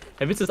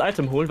 Ja, willst du das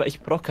Item holen? Weil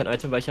ich brauche kein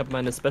Item, weil ich habe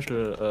meine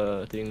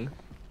Special-Ding.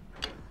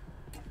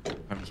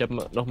 Ich habe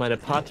noch meine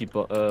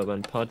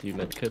mein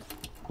Party-Medkit.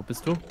 Wo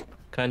bist du?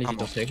 Kann ich dich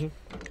noch tanken?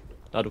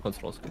 Ah, du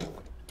kannst rausgehen.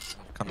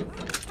 Kann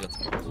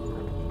jetzt.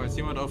 Falls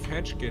jemand auf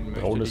Hedge gehen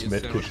möchte, Braunes die ist ja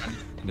Medkit, wahrscheinlich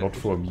in der not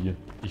Küche. for me.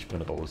 Ich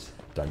bin raus.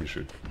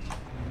 Dankeschön.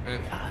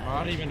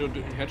 Mari, wenn du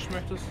Hedge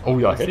möchtest? Oh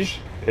ja, Was Hedge.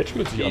 Hedge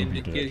wird sich Geh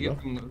anbieten, ja,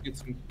 klar.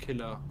 zum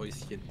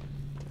Killerhäuschen.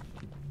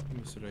 Die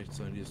müsste recht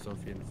sein, die ist da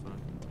auf jeden Fall.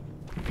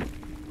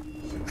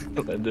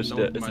 Am Ende ist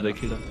der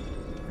Killer.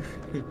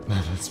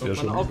 Das wäre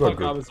schon Meine übergut.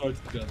 Aufgabe sollte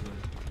es wieder sein.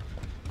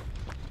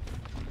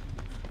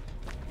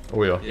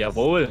 Oh ja,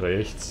 Jawohl.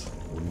 rechts.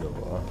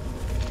 Wunderbar.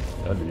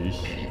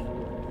 Ehrlich.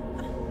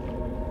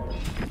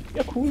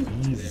 Ja, cool.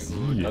 Easy.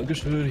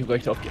 Dankeschön. Ich habe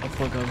gleich auf die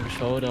Abvorgaben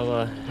geschaut,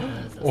 aber.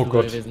 Das ist Oh so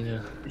Gott. gewesen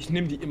hier. Ich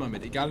nehme die immer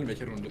mit, egal in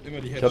welcher Runde.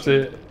 Immer die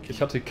Hedge.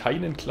 Ich hatte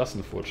keinen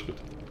Klassenfortschritt.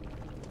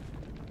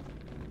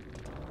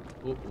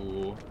 Oh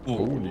oh.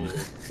 Holy.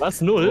 Was?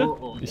 Null? Oh,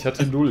 oh. Ich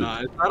hatte 0. Na,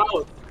 ist da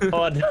raus.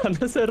 Oh, dann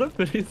ist er rück,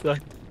 würde ich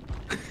sagen.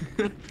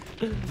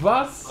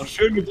 Was? Auch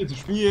schön mit dir zu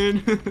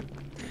spielen.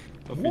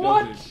 Auf What?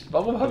 Wiedersehen.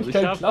 Warum habe Also ich ich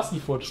keinen hab-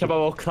 Klassenfortschritt? Ich habe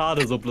aber auch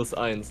gerade so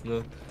 +1,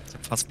 ne?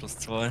 Fast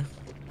 +2.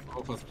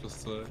 Auch was plus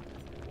 2.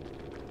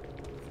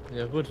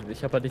 Ja gut,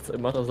 ich habe halt nichts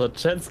gemacht außer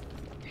Chance.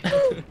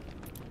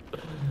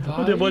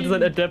 Und er wollte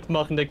sein Adept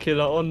machen, der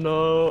Killer. Oh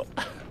no.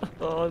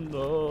 Oh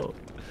no.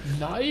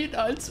 Nein,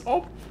 als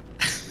ob.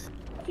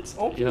 Als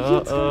ob ich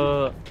jetzt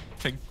Ja,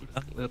 Fängt gut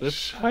an. RIP.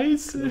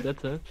 Scheiße.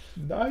 Adette.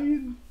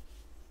 Nein.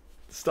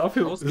 Das darf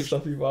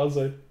nicht wahr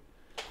sein.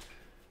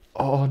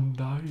 Oh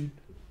nein.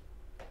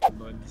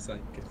 Neuen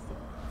Design gestern.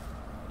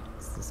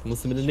 Das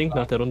musst du mir den Link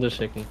nach der Runde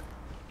schicken.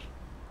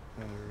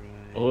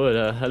 Oh,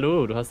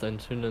 hallo, du hast einen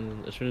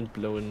schönen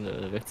blauen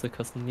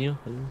Werkzeugkasten hier.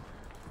 Hallo.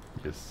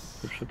 Yes.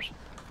 Hübsch, hübsch.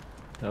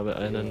 Ich habe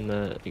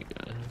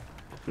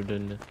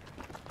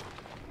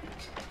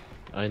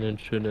einen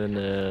schönen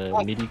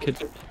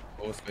Medikit.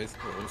 Ghostface.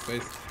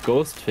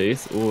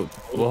 Ghostface? Oh,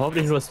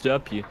 hoffentlich nur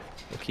Sturpy.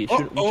 Okay,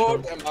 schön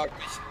umschauen. der mag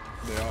mich.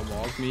 Der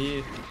mag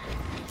mich.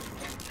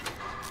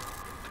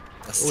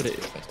 Oh,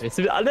 jetzt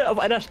sind wir alle auf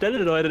einer Stelle,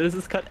 Leute. Das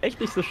ist gerade echt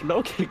nicht so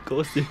schlau gegen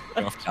Ghosty.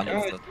 Ja, auf die andere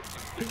Seite.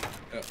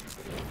 Ja.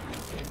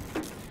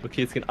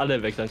 Okay, jetzt gehen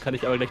alle weg, dann kann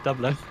ich aber gleich da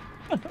bleiben.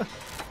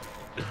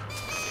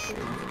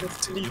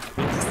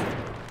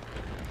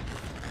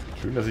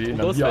 Schön, dass ihr ihn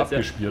dann hier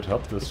abgespielt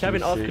habt. Ich habe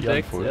ihn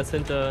aufgedeckt, er ist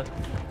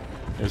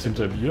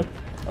hinter mir,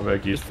 aber er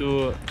geht. Bist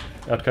du...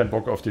 Er hat keinen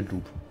Bock auf den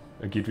Loop.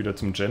 Er geht wieder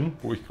zum Gen,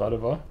 wo ich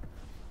gerade war.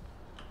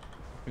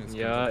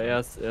 Ja, er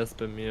ist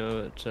bei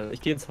mir.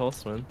 Ich gehe ins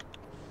Haus rein.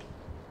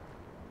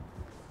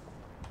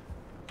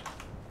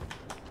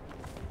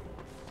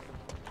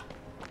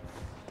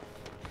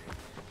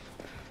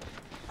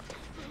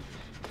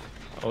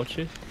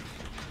 Autschi.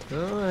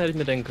 Ja, hätte ich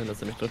mir denken können,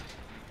 dass er mich trifft.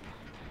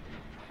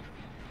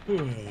 Oh,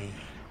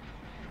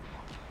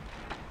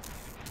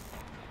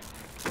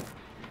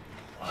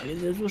 hier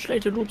sind so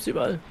schlechte Loops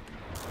überall.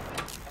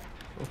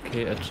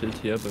 Okay, er chillt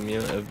hier bei mir,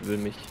 er will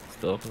mich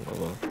stalken,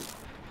 aber...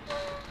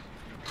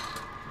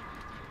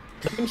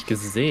 Ich hab ihn nicht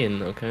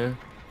gesehen, okay.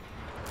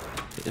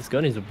 Ist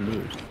gar nicht so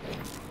blöd.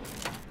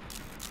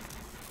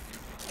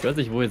 Ich weiß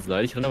nicht, wo jetzt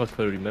seid, ich renne aber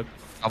quer die Map.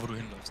 Aber du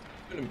hinläufst.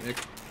 Ich bin im Eck.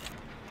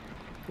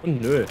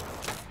 Und nö.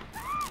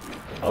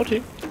 Auti.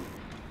 Ja,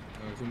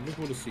 zum Glück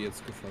wurdest du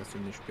jetzt gefasst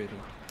und nicht später.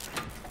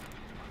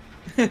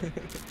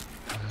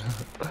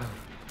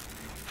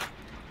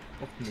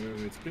 Och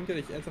nö, jetzt bringt er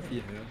dich ernsthaft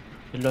hierher.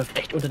 Der läuft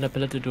echt unter der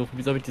Palette durch.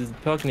 Wieso habe ich diesen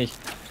Perk nicht?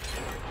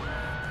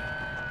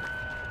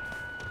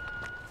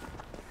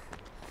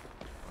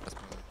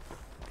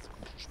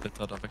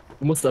 Splitter da weg.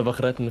 Du musst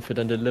einfach retten für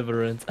dein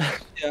Deliverance.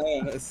 Ja,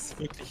 es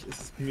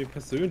ist mir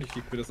persönlich,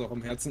 liegt mir das auch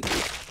am Herzen.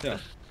 Ja,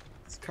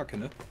 das ist kacke,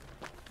 ne?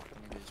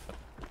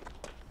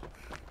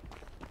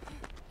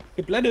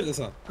 Geblendet ist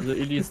er. Also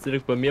Ili ist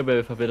direkt bei mir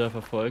bei Verwirrer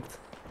verfolgt.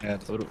 Ja,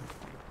 das Aber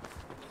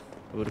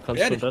du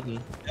kannst schon retten.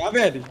 Ja,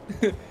 werde ich.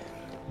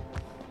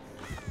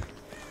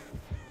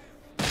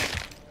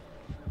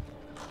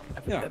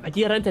 Ja. Bei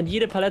dir rennt dann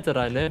jede Palette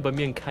rein, ne? Bei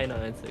mir in keiner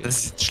einzigen.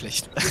 Das ist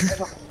schlecht.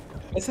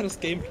 Besser das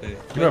Gameplay.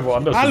 Geh mal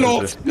woanders.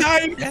 Hallo! Bitte.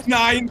 Nein!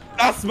 Nein!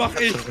 Das mach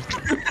ich!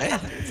 Hä?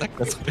 Sag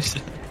das ruhig.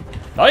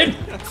 Nein!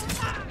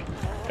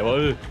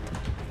 Jawohl!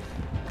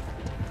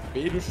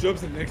 Weh, du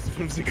stirbst in den nächsten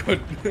 5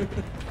 Sekunden.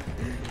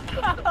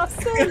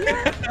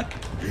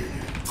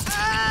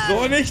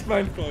 So nicht,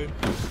 mein Freund.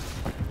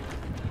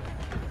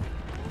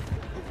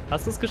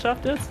 Hast du es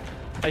geschafft jetzt?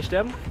 Kann ich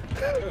sterben?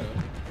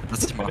 Lass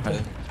dich mal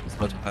heilen. Ich muss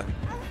Leute heilen.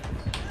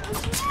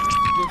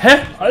 Hä?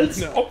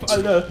 Als ob,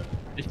 Alter!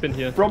 Ich bin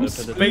hier. From bei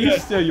der Palette.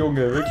 Space, der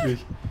Junge,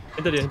 wirklich.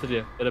 Hinter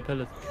dir, bei der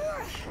Palette.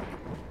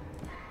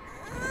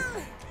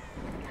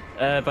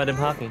 Bei dem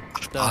Haken.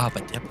 Da. Ah, bei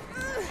dir.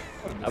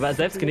 Aber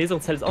selbst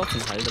Genesungszell ist auch zum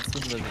Heilen, das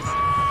tut man nicht.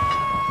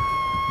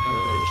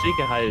 Steht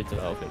geheilt,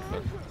 auf jeden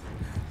Fall.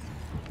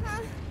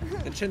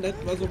 Der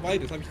Chat war so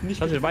weit, das habe ich nicht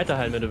Kannst du weiter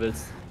heilen, wenn du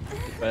willst.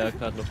 Ich war ja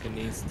gerade noch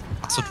genießt.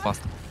 Achso, du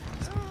warst.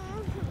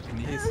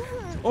 genießt.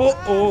 Oh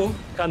oh!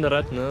 Kann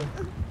retten, ne?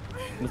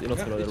 Ich muss eh noch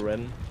zwei Leute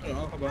rennen.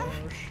 Ja, aber...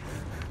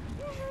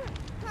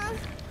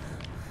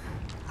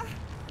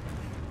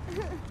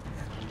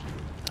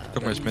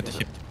 Guck mal, ich melde dich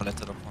hier die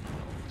Palette davon.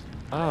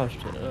 Ah,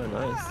 stimmt.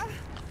 Nice.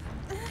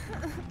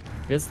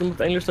 Wie heißt denn auf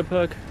Englisch der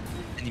Perk?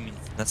 Enemy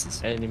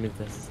Nesses. Enemy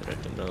Nesses,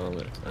 genau.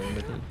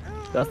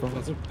 Da ist noch war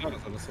was. so klar,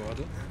 dass er das so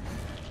hatte.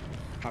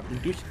 Hab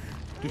ihn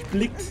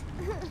durchblickt.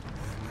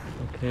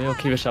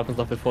 Okay, wir schaffen es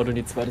noch, bevor du in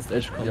die zweite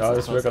Stage kommst. Ja,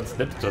 das wäre ganz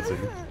nett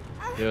tatsächlich.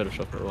 Ja, das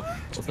schaffen wir auch.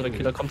 Außer der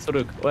Killer kommt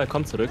zurück. Oh, er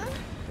kommt zurück.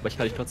 Aber ich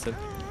halte dich trotzdem.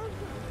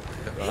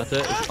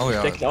 Warte, ich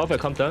deck auf, er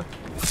kommt da.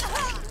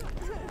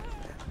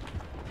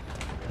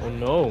 Oh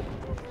no.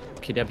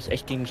 Okay, der habe ich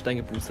echt gegen den Stein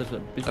geboostet.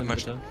 Ein bisschen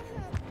weiter.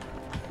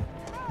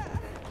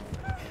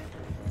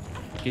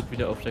 Geht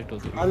wieder auf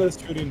DieSteckdoze.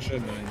 Alles für den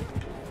Channel.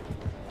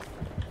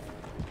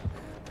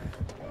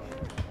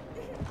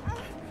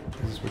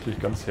 Das ist wirklich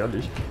ganz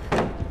herrlich.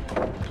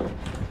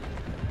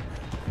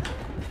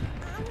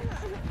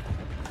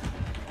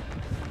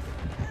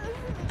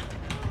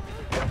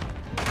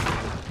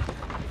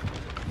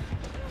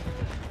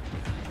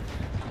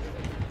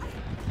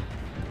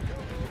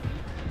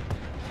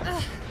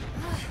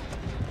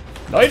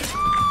 Nein!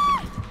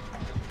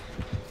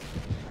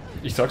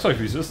 Ich sag's euch,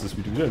 wie es ist. Das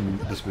wird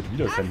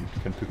wieder kein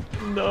Pick.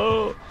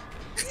 No!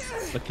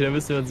 Okay, dann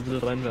müssen wir uns ein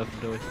bisschen reinwerfen,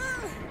 glaube ich.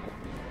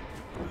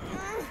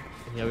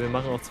 Ja, wir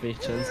machen auch zu wenig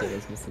Chance,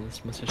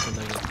 das muss ja schon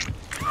lange. Du hast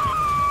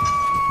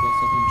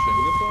doch einen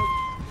Channel gefragt?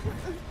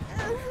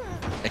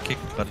 Er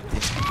kickt gerade.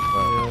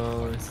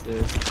 Ja, ich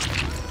sehe.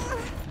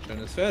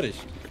 Channel ist fertig.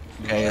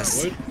 Er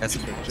ist im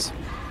Haus.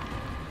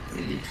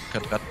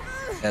 Könnt grad.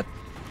 Er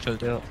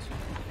chillt. Ja.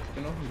 Ich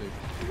bin auf dem Weg.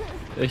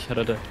 Ich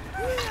rette.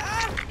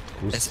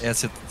 Er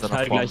ist jetzt Ich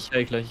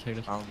heil gleich.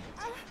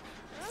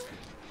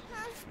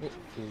 Oh, oh.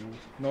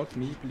 Not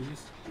me,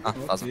 please. Ah,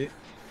 Not also. me.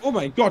 Oh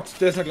mein Gott,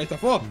 der ist ja gleich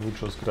davor.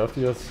 Muchos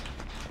gracias.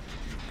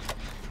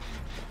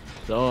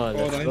 So,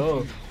 let's da go.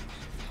 hinten.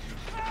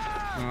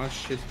 Ah,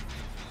 shit.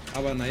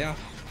 Aber naja.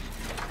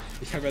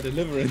 Ich habe ja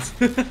Deliverance.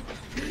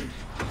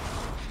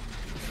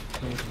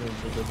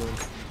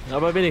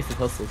 Aber wenigstens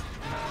hast du es.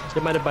 Ich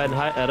habe meine beiden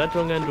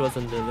Rettungen, du hast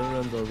eine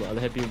Deliverance, also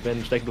alle happy.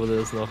 Wenn Steckdose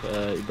ist noch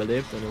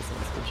überlebt, dann ist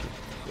alles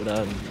gut.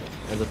 Oder ein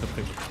Einsatz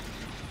verbringt.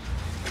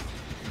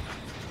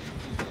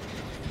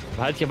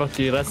 Behalte ich einfach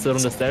die Rest der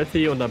Runde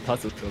stealthy und dann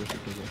passt es, glaube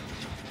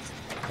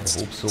ich.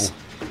 Ich hob so.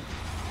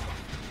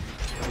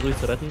 Versuche ich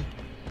zu retten.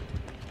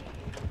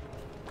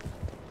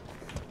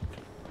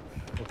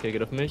 Okay,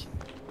 geht auf mich.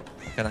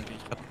 Ja, dann geh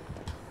ich retten.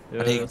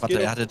 Ja, Nee, das warte,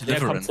 geht er hatte auf- kommt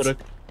Deliverance. zurück.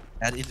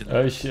 Er hat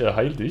Deliverance. Ich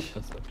heil dich.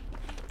 Achso.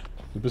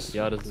 Du bist.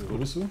 Ja, das ist Wo gut.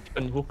 bist du? Ich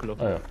bin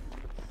hochgelaufen. Ah ja.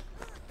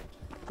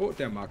 Oh,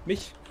 der mag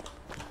mich.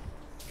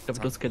 Ich glaube,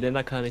 das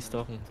Geländer kann ich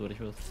stalken, soweit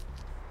ich weiß.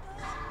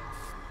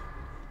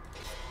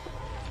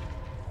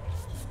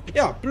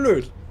 Ja,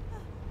 blöd.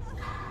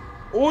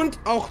 Und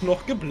auch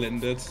noch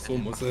geblendet. So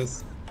muss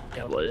es.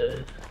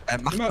 Jawohl.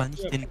 Macht Immer- mal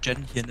nicht den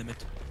Gen hier in der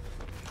Mitte.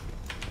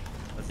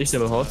 Was ist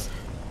denn im Haus?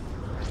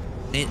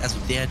 Nee, also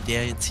der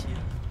jetzt hier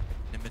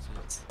in der Mitte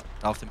ist.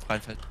 Da auf dem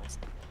freien Feld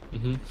draußen.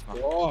 Mhm. Ich mach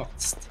Boah,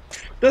 jetzt.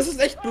 das ist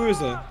echt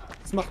böse.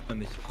 Das macht man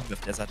nicht. Kommen wir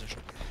auf der Seite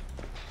schon.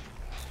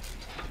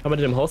 Kann man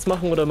den im Haus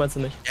machen oder meinst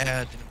du nicht?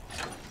 Ja,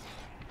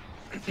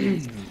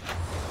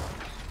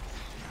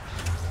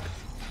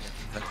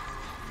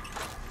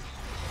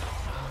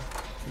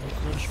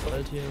 Ein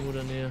Spalt hier irgendwo in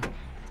der Nähe.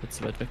 Jetzt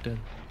zu weit weg denn.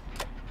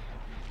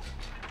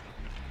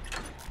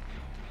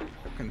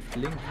 Kein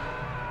Flink.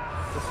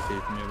 Das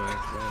fehlt mir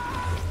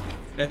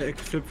bei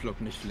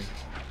Flipflop, nicht Flink.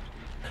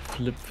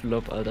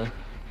 Flip-Flop, Alter.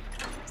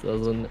 Das ist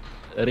also ein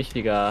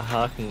richtiger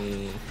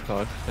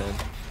Haken-Park-Fan.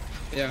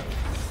 Ja.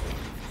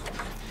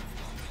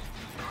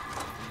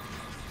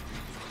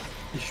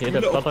 Ich Okay,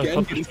 der spiele auch Platter gern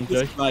kommt geriebenes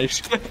bestimmt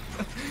Fleisch.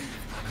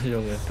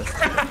 Junge, das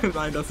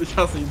Nein, ich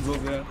hasse ihn so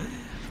sehr.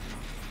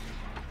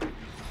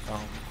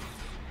 Daumen.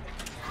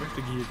 Ich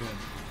möchte gehen.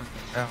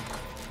 Ja.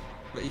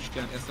 Aber ich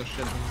stehe an erster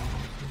Stelle.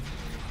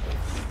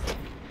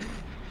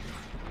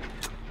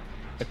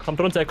 er kommt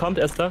runter, er kommt,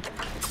 Esther.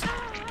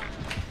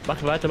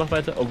 Mach weiter.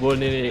 Obwohl,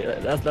 nee,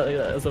 lass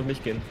auf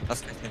mich gehen.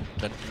 Lass gleich den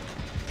Gen.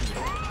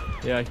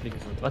 Ja, ich fliege.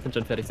 Mach den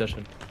Gen fertig, sehr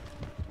schön.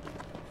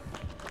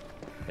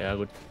 Ja,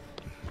 gut.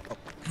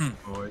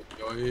 Oi,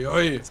 oi,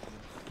 oi.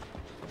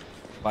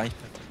 War ich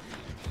perfekt.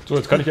 So,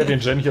 jetzt kann ich ja den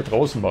Gen hier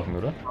draußen machen,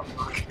 oder?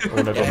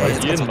 Ohne Ja, dabei.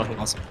 jeden machen.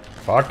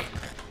 Fuck.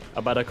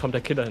 Aber da kommt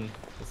der Killer hin.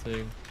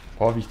 Deswegen.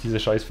 Boah, wie ich diese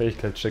scheiß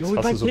Fähigkeit checkst, Junge,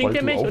 hast du, weit sobald bringt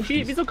er du mich? Und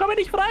aufschießt. wieso komme ich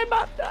nicht frei,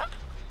 Mann? Ja.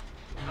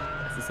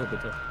 Das ist so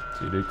bitter.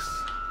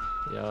 Felix.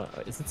 Ja,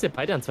 sitzen ihr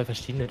beide an zwei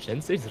verschiedenen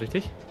Gens? Ist das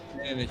richtig?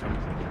 Nee, nicht.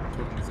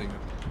 Totengesinge.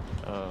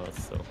 Ah,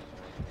 so.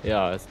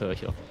 Ja, das höre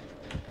ich auch.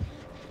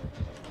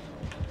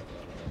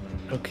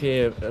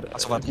 Okay,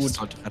 Achso, warte, ich gut.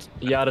 sollte retten.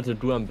 Ja, rette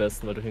du am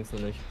besten, weil du hängst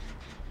noch nicht.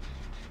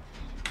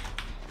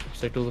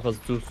 Steckdose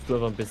versuchst du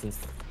einfach ein bisschen.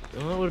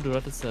 Ja, oder du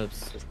rettest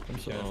selbst.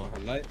 Kommst du Ich auch. einfach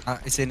allein. Ah,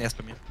 ich sehe ihn erst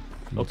bei mir.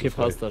 Okay,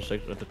 Frei. passt, da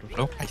steckt rettet du.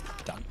 Hallo? Ich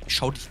bitte an. Ich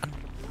schau dich an.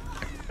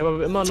 Ich habe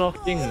aber immer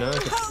noch Ding, ne?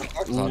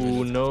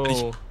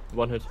 No.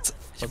 One-Hit.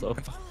 Ich Pass hab auf.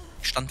 einfach.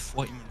 Ich stand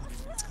vor ihm und hab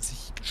ihm ins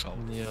Gesicht geschaut.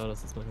 Ja,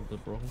 das ist manchmal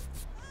gebrochen.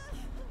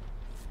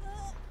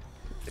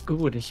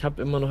 Gut, ich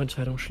habe immer noch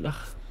Entscheidungsschlag.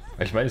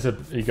 Ich meine, ist ja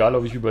egal,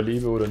 ob ich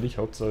überlebe oder nicht,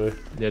 Hauptsache.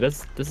 Ja,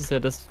 das ist ja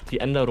die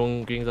Änderung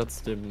im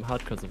Gegensatz dem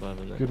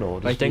Hardcore-Survival, ne?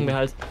 Genau. Weil ich denke mir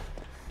deswegen-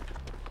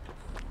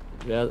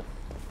 halt, ja,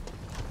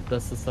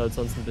 das ist halt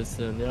sonst ein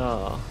bisschen,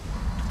 ja.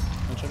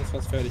 Anscheinend ist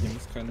was fertig, ihr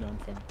müsst keinen mehr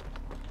anfangen.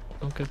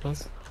 Okay,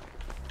 passt.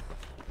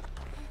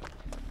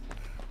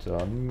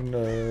 Dann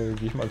gehe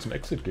ich mal zum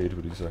Exit Gate,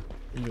 würde ich sagen.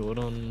 Jo,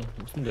 dann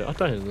müssen wir. Ach,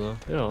 da hinten, ne?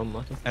 Ja,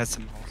 mach das. Er ist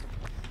im Haus.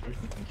 Ich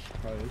bin ganz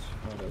kalt.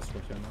 Ah, da ist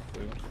doch ja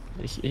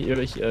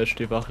nach. Ich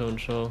stehe Wache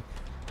und schau,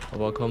 ob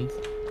er kommt.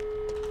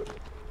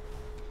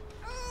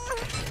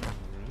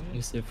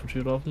 Ich sehe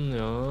Fuji offen,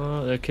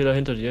 ja. Der Killer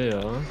hinter dir,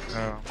 ja.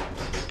 Ja.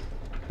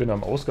 Ich bin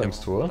am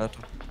Ausgangstor.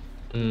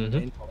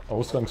 Mhm.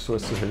 Ausgangstor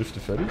ist zur Hälfte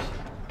fertig.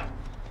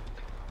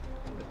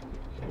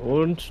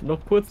 Und noch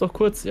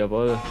kurz,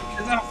 jawohl. Der ist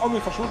einfach vor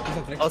mir verschwunden. Ist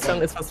direkt Ausgang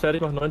vorbei. ist fast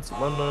fertig, mach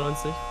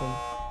 99 vom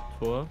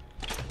Tor.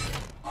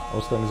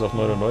 Ausgang ist auf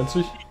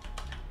 99.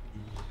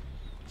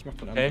 Ich mach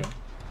den Okay. anderen.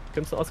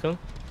 Kommst du Ausgang?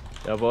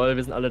 Jawohl,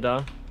 wir sind alle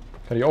da.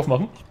 Kann ich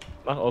aufmachen?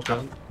 Mach auf, ja.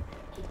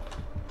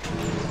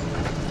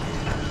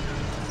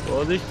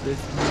 Vorsichtig.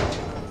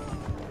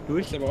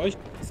 Durch? Ist der bei euch?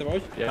 Ist der bei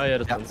euch? Ja,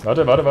 das Ja. ist uns.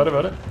 Warte. Sehr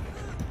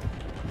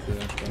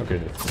stark. Okay,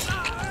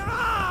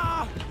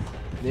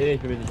 Nee,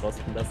 ich will mich nicht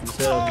rausfinden lassen. Ich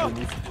werde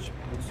genießen. 90%.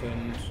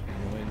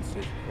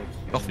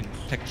 Doch, wie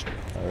Tech check.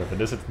 Wenn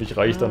das jetzt nicht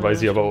reicht, dann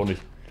weiß ich aber auch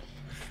nicht.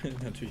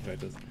 Natürlich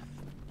reicht das.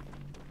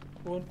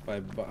 Und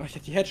ach, ich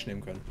hätte die Hedge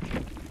nehmen können.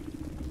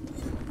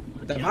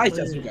 Da war ich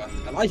ja sogar.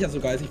 Da war ich ja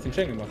sogar, als ich den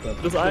Chain gemacht habe.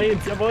 Plus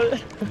 1, jawohl.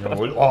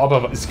 Jawohl, oh,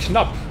 aber ist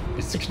knapp.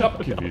 Ist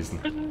knapp gewesen.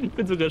 Ich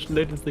bin sogar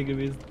schlechteste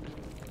gewesen.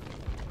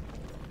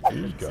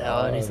 Egal.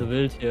 Ja, nicht so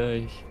wild hier.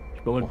 Ich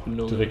baue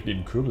Oh, direkt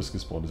neben Kürbis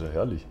gespawnt, ist ja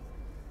herrlich.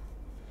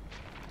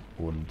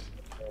 Und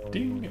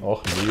Ding.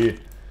 Ach nee.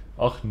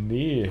 Ach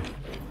nee.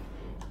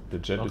 Der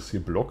Jet ist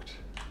geblockt.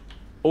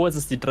 Oh, es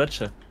ist die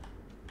Dretsche.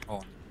 Oh.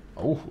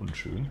 Auch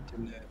unschön.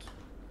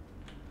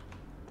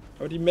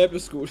 Aber die Map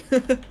ist gut.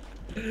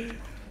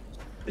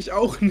 Ich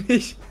auch nicht.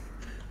 Ich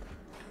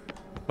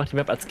mach die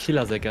Map als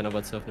Killer sehr gerne,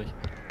 aber Surf nicht.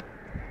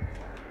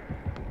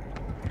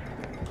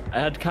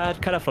 Er hat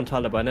keiner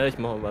Frontal dabei, ne? Ich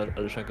mache mal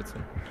alle Schanke zu.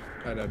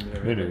 Keiner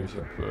mehr. Nee, nee, ich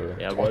hab,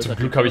 Ja, oh, zum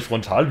Glück habe ich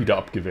frontal wieder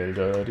abgewählt,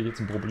 da hatte ich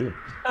jetzt ein Problem.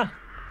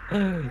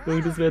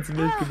 Junge, das wäre jetzt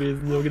wild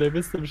gewesen, Junge. Der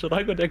bist im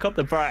Schrank und der kommt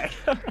dabei.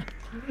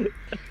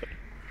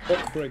 Oh,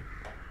 Frank.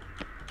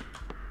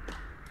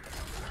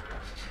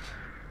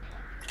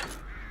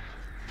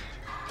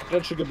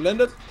 Dretsche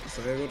geblendet. Das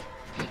ist sehr gut.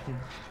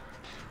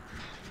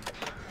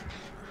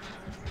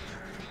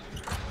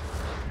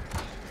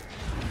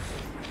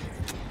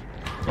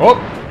 Oh!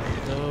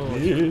 So,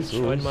 Jesus.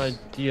 schau mal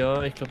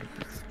dir. Ich glaube, du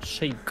bist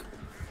Shake.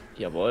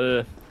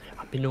 Jawohl.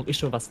 Ja, Bindung ist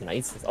schon was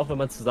Nices. Auch wenn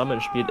man zusammen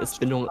spielt, ist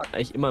Bindung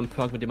eigentlich immer ein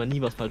Perk, mit dem man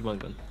nie was falsch machen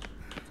kann.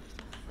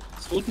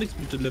 Es wird nichts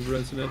mit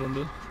Deliverance in der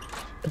Runde.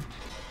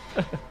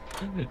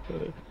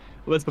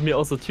 Aber ist bei mir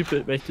auch so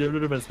typisch, wenn ich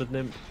Deliverance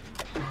mitnehme,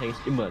 hänge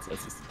ich immer als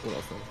erstes. Ohne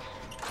Ausnahme.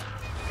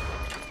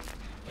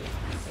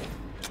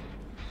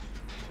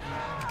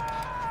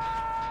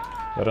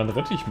 Ja, dann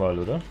rette ich mal,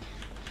 oder?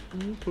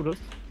 Tu das.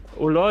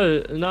 Oh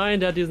lol, nein,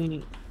 der hat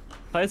diesen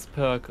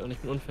Preis-Perk und ich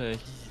bin unfähig.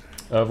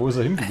 Wo ist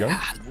er hingegangen?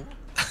 Hallo?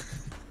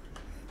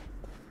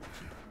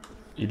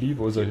 Eli,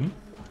 wo ist er hin?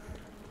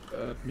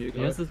 Mir Hier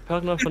egal. ist das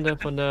Perk noch von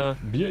der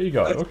Mir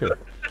egal, okay.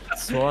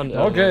 Zorn.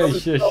 Okay,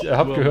 ich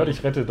habe gehört,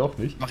 ich rette doch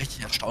nicht. Ich war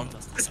richtig erstaunt,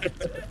 was das ist.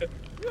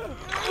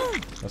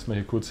 Lass mal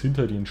hier kurz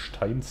hinter den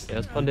Steins. Er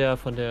ist von der,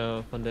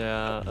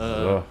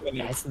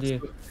 wie heißen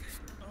die?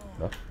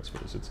 Na, was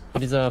war das jetzt?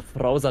 Von dieser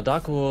Frau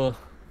Sadako.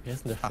 Wie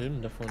heißt denn der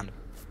Film davon?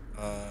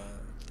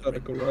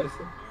 Sadako Rising.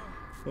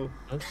 Oh.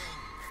 Was?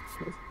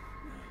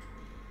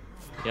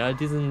 Ja,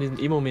 diesen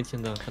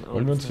Emo-Mädchen da. Keine Ahnung.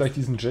 Wollen wir uns vielleicht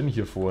diesen Gen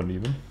hier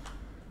vornehmen?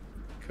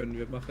 Können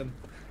wir machen.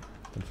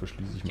 Dann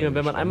verschließe ich mal. Hier, den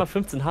wenn man Schrank. einmal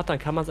 15 hat, dann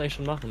kann man es eigentlich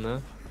schon machen,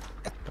 ne?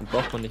 Dann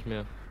braucht man nicht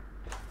mehr.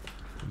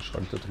 Den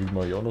Schrank da drüben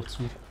mache ich auch noch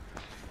zu.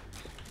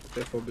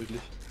 Sehr vorbildlich.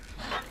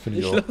 Finde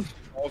ich Ich auch. lasse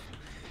auf.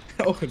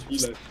 Auch in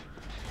Spiel.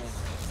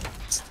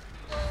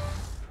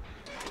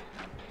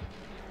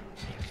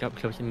 Ich habe,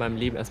 glaube ich, in meinem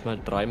Leben erstmal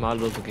 3-mal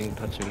oder so gegen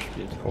Tatsche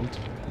gespielt. Kommt.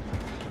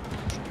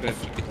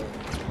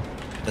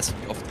 Das ist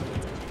oft.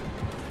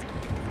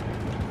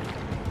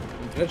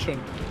 Und jetzt schon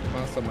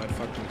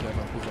Mastermind-Fakt und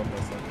einfach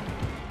besonders sein.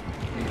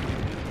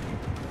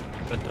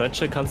 Bei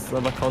Tatsche kannst du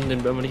aber kaum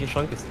den, wenn man nicht im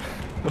Schrank ist.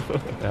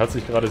 Er hat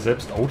sich gerade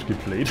selbst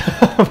outgeplayt,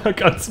 aber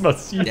ganz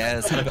massiv. Ja,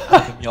 das hat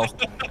bei mir auch.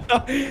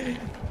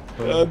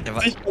 Der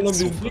war Ich kann um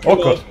diesen Blick Oh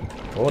Gott.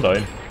 Oh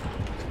nein.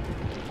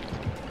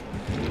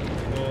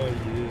 Oh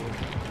je.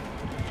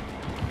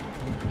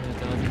 Ja,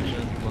 da sind wir.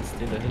 Du machst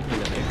den da hinten in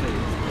der Ecke.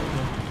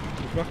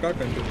 Ich mach gar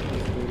keinen Schiff.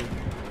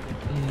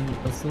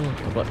 Achso,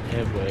 aber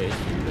wait.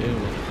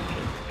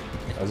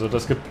 Also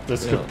das gibt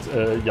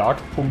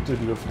Jagdpunkte,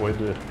 liebe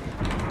Freunde.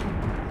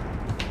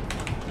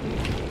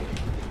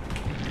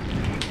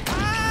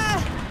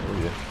 Oh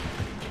je.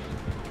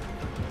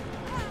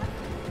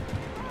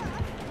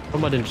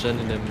 Komm mal den Gen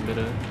in der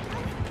Mitte.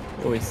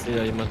 Oh, ich sehe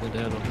da jemanden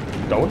hinterher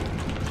noch. Down?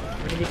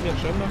 Wenn du mit mir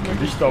schon machen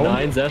möchtest. Nicht down?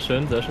 Nein, sehr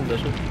schön, sehr schön, sehr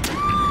schön.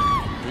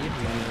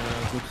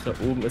 Ja, gut, da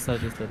oben ist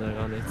halt jetzt leider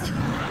gar nichts.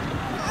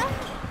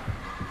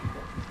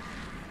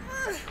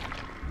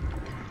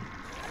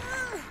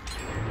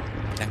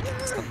 Dann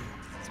gibt es dann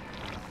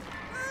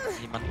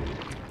jemanden,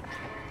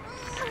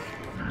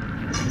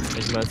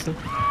 Welchen meinst du?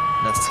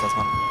 das ist, was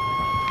man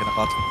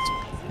Generator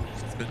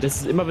so. Das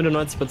ist immer, wenn du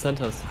 90%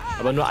 hast.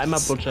 Aber nur einmal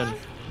pro Gen.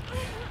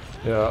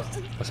 Ja.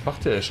 Was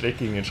macht der? Er schlägt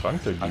gegen den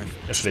Schrank dagegen.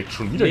 Er schlägt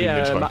schon wieder Nee, gegen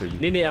den Schrank er dagegen.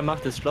 nee, er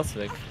macht das Schloss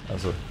weg.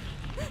 Also.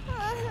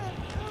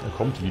 Er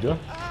kommt wieder.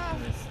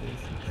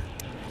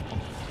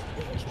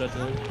 Ich wette,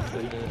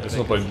 Er ist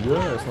noch bei mir,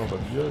 er ist noch bei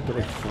mir,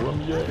 direkt vor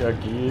mir. Er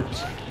geht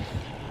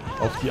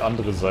auf die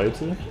andere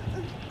Seite.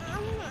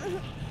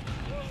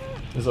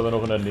 Ist aber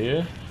noch in der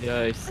Nähe.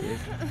 Ja, ich sehe.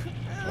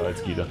 Ah,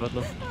 jetzt geht er. Warte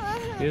noch.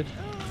 Geht?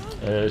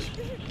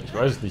 Ich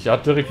weiß es nicht. Er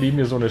hat direkt neben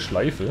mir so eine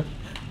Schleife.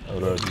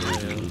 Oder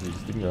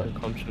dieses Ding da. Der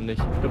kommt schon nicht.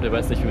 Ich glaube, der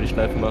weiß nicht, wie man die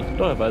Schleife macht.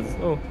 Doch, er weiß es.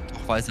 Oh.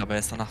 Doch weiß, aber er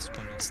ist danach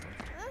super lost.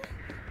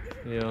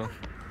 Ja,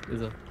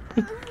 ist er.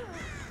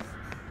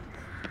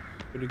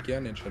 Ich würde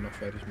gerne den Schein noch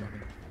fertig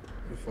machen.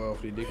 Bevor er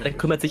auf die Idee Der kommt.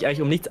 kümmert sich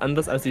eigentlich um nichts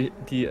anderes, als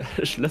die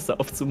Schlösser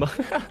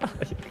aufzumachen.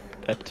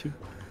 Der Typ.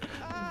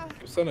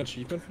 Gibt es da ein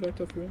Achievement vielleicht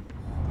dafür?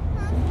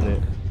 Nee.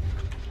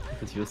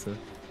 Ich wüsste.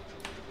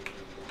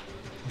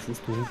 Das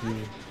ist doof.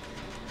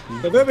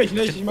 Verwirr mich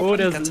nicht, ich mach Oh,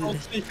 der ganz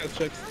ist-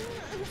 Fähigkeitschecks.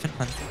 Ich finde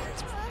man so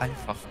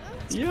einfach.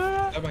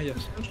 Ja! Aber hier,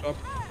 stopp.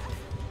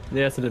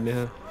 Nee, er ist hinter mir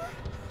her.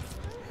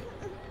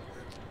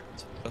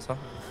 Das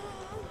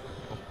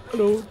einfach.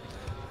 Hallo.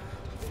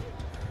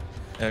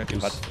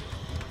 Okay, warte.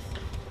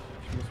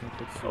 Ich muss mal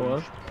kurz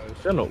Aua.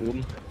 Ja, nach oben.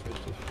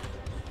 Richtig.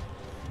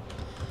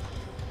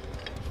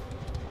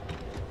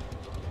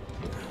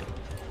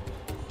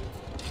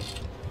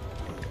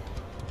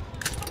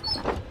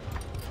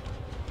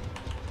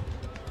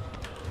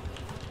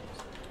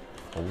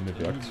 Oh, eine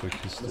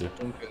Werkzeugkiste.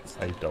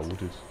 I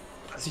doubt it.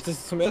 Als ich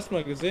das zum ersten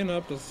Mal gesehen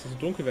habe, dass es so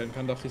dunkel werden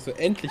kann, dachte ich so,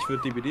 endlich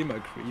wird DBD mal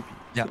creepy.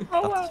 Ja, dachte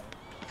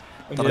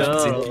ich. Und Dann hab ich ja,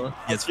 gesehen,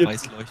 wie jetzt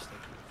weiß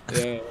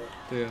leuchtet.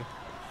 der.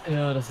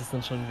 Ja, das ist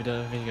dann schon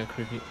wieder weniger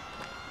creepy.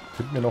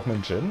 Finden wir noch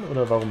einen Gen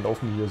oder warum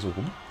laufen die hier so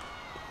rum?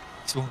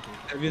 So,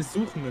 Ja, wir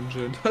suchen einen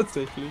Gen,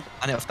 tatsächlich.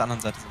 ah ne, auf der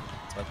anderen Seite sind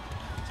wir.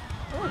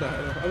 Oh, da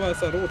noch. Aber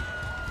ist er rot.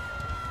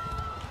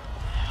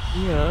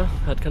 Ja,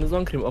 hat keine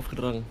Sonnencreme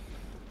aufgetragen.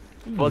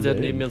 Boah, sie hat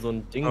Nee. neben mir so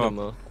ein Ding Aber-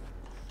 gemacht.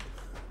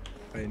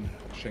 Ein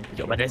Geschenk.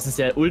 Ja, aber das ist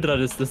ja ultra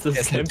das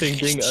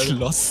Camping-Ding, also.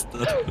 Schloss.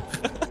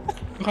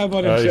 Noch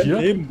einfach den Gen hier?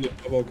 neben dir,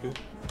 aber okay.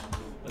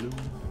 Hallo.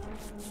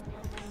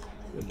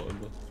 Immer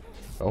unter.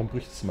 Warum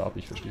bricht es mal ab?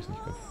 Ich verstehe es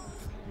nicht ganz.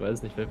 Ich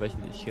weiß nicht, weil ich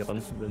nicht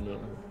gerannt bin oder.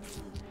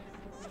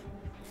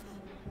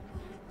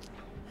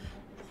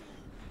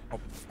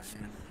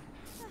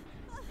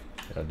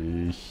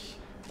 Ehrlich.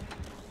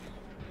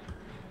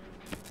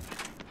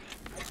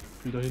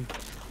 Wieder hin.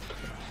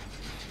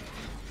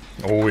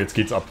 Oh, jetzt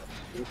geht's ab.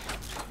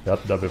 Wir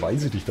hatten da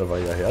Beweise dich dabei,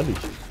 ja herrlich.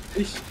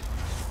 Ich.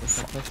 Das ist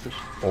fantastisch.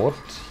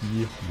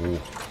 Ortimo.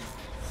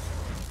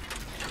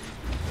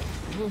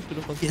 Oh, das geht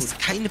doch was Hier gut. ist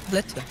keine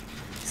Palette.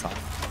 So.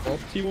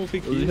 Optimo Also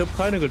ich Fiki. habe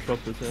keine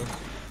gedroppt bisher.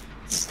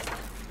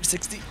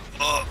 60.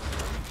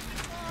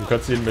 Du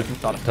kannst den mit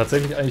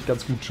tatsächlich eigentlich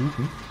ganz gut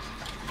shooten.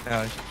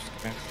 Ja,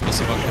 ich muss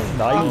sogar schon.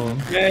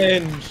 Nein,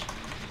 Mensch.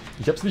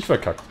 ich hab's nicht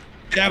verkackt.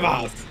 Der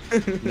war's.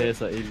 Nee,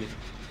 ist ja ewig.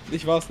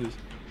 Ich war's nicht.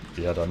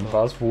 Ja, dann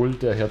war es wohl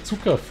der Herr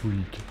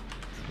Zuckerfreak.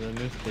 Das wäre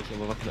möglich,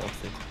 aber war keine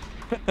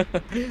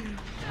Absicht.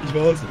 Ich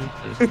war's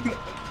nicht.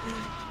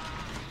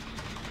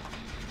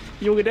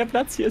 Junge, der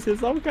Platz hier ist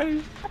jetzt auch geil.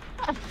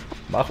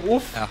 Mach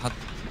auf! Er hat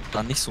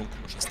da nicht so ein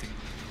komisches Ding.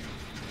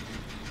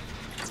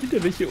 Sieht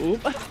er mich hier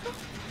oben?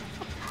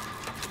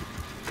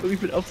 Und ich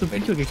bin auf so ein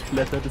Bücher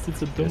geklettert, das sieht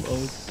so dumm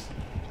aus.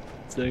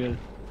 Sehr geil.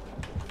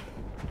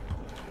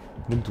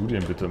 Nimm du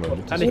den bitte mal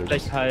mit. Kann ich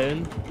gleich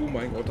heilen, Oh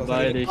mein Gott, das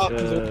weil hat ich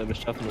so.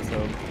 beschaffen ist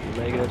haben.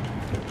 Sehr geil.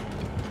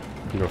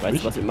 Geh auf Weißt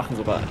mich. du, was wir machen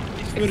sogar?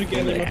 Ich würde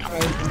gerne noch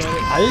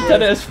einen. Alter,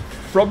 der ist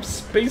from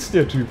space,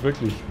 der Typ,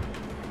 wirklich.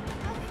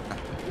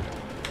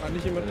 Kann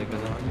nicht jemand. Ja, genau.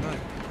 Nein.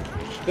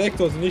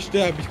 DieSteckdoze, nicht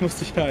sterben, ich muss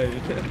dich heilen.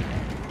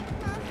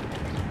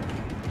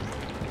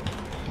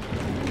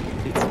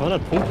 Die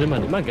 200 Punkte will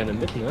man immer gerne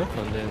mit, ne?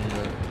 Von den.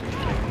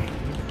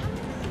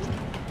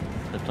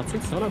 Platz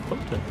sind 200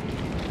 Punkte.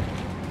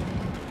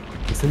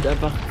 Das sind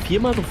einfach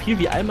viermal so viel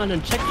wie einmal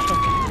einen Check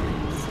schaffen.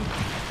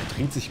 Er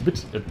dreht sich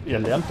mit, er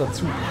lernt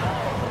dazu.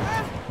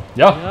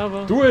 Ja, Ja,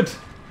 aber- do it!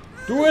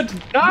 Do it!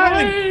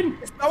 Nein!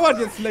 Es dauert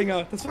jetzt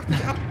länger. Das fuckt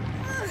mich ab.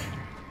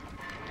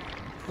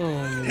 Oh,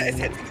 Es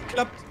hätte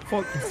geklappt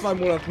vor 2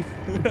 Monaten.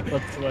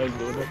 vor 2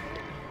 Monaten.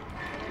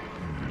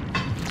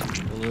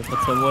 Also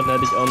vor 2 Monaten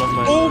hätte ich auch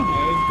noch Oh mein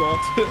mein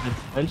Gott.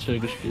 Einstell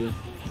gespielt.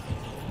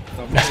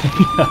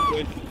 Da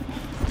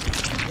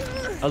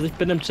Also ich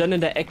bin im Gen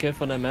in der Ecke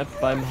von der Map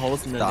beim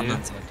Haus in Der der Nähe.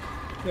 anderen Seite.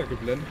 Ja,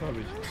 geblendet habe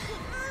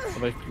ich.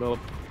 Aber ich glaube,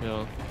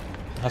 ja.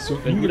 Hast du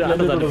Wenn ihn du der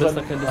andere geblendet Seite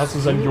oder bist, dann hast du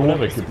sein könntest du, oder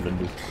Jore bist du-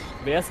 geblendet?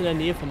 Wer ist in der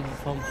Nähe vom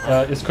Haus?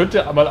 Ja, es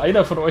könnte mal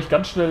einer von euch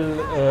ganz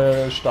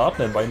schnell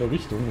starten in meine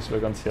Richtung, das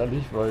wäre ganz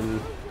herrlich, weil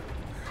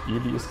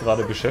Eli ist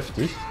gerade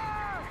beschäftigt.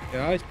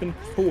 Ja, ich bin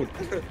tot.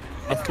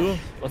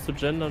 Hast du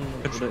gendern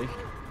oder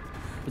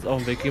ich? Ist auch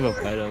ein Weg, gehen wir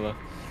beide, aber.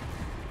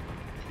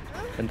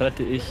 Dann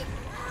rette ich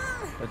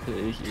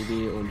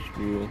Eli und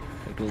du.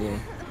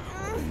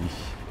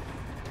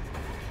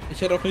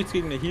 Ich hätte auch nichts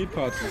gegen eine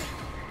Heal-Party.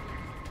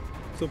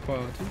 Zur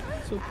Party.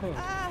 Zur Party.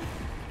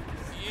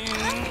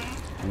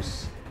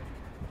 Fuß.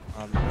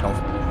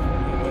 Laufen.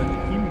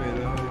 Meine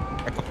E-Mail halt.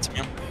 Er kommt zu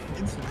mir.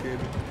 Instagram.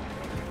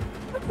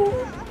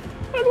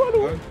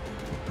 Hallo.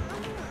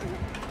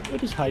 Soll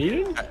ich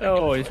heilen?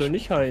 Oh, ich soll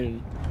nicht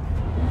heilen.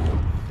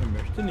 Er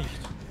möchte nicht.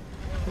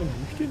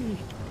 Ich möchte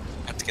nicht.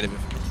 Jetzt geht er mir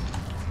für mich.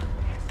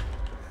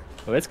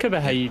 Aber jetzt können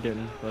wir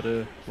heilen.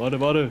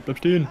 Warte, bleib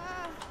stehen.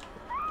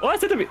 Oh,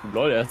 jetzt hinter mir.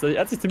 Lol, er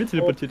hat sich zu mir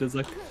teleportiert, der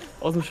Sack.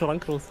 Aus dem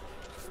Schrank raus.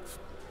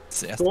 Das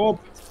ist der erste. Stop.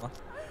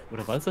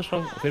 Oder war es der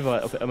Schrank? Auf jeden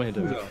Fall auf einmal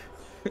hinter mir. Ja.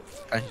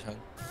 Kann ich nicht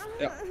halten.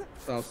 Ja,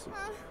 darfst du.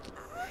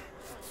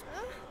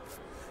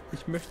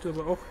 Ich möchte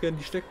aber auch gerne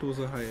die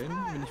Steckdose heilen,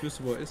 wenn ich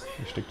wüsste, wo er ist.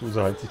 Die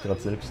Steckdose heilt sich gerade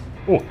selbst.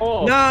 Oh,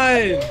 Oh!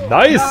 Nein!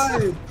 nice!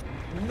 Nein!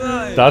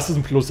 Nein! Das ist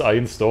ein Plus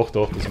 1, doch,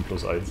 das ist ein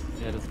Plus 1.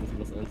 Ja, das muss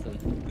was eins sein.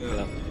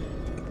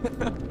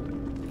 Ja.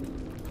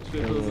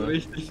 Steckdose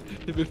richtig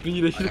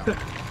befriedigt. Ah, ja.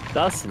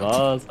 Das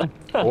war's.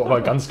 Oh,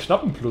 aber ganz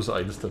knapp ein Plus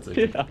 1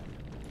 tatsächlich. Ja.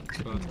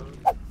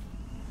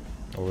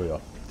 Oh ja,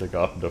 der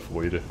Garten der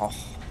Freude. Och.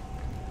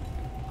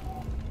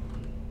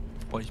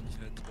 Freue ich mich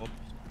halt überhaupt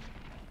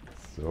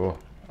nicht. So,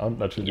 Und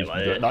natürlich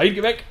Jawohl. wieder. Nein,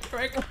 geh weg! Geh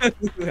weg!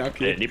 Ja,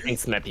 okay.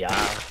 Lieblingsmap, ja.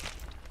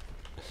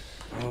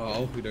 Oh,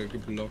 auch wieder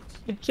geblockt.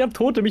 Ich hab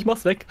Totem, ich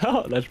mach's weg.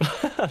 Nein,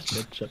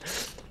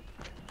 Spaß.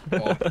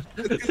 Oh.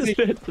 Das ist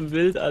mir jetzt ein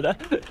Bild, Alter.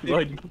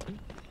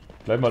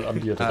 Bleib mal an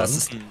dir dran. Das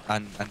ist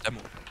ein Demo.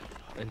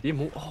 Ein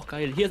Demo? Oh,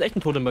 geil. Hier ist echt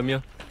ein Totem bei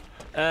mir.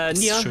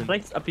 Nia, schön.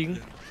 rechts abbiegen.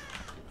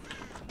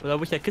 Oder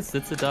wo ich der Kiste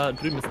sitze, da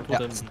drüben ist ein Ja,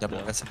 Totem. das ist ein Demo.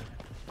 Ja. Weißt du?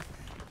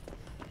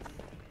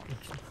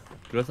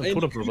 Du hast ein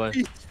Totem vorbei.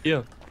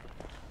 Hier.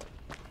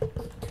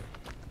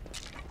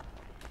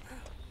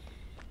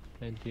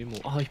 Ein Demo.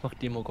 Oh, ich mach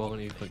Demo gar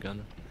nicht voll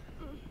gerne.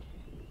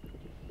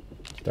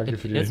 Danke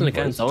für den Jetzt so eine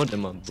kleine Hinweis. Sound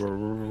immer.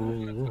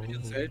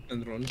 In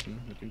seltenen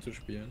Runden mit ihm zu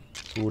spielen.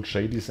 So,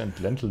 Shadys and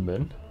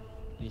Gentlemen.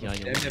 Ja, Der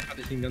Junge. Map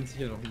hatte ich ihn ganz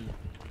sicher noch nie.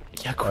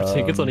 Ja gut,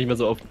 den gibt's auch nicht mehr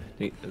so oft.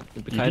 Ili,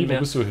 Keinen wo mehr.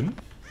 bist du hin?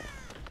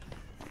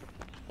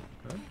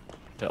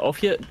 Hör auf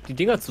hier die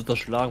Dinger zu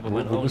zerschlagen bei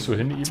meinen Wo Augen. bist du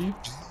hin, Ili?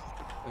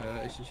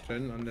 Ich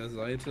renne an der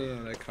Seite,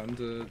 an der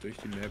Kante durch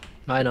die Map.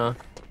 Meiner.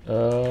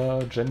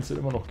 Jens sind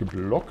immer noch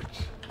geblockt.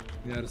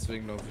 Ja,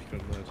 deswegen laufe ich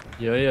gerade weiter.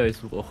 Ja, ich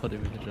suche auch gerade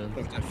irgendwelche Gens.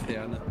 Auf der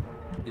Ferne.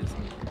 Hier ist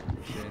ein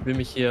Ich will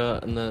mich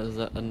hier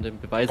an dem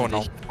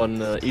Beweislicht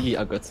von Eli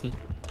ergötzen.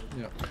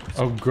 Ja.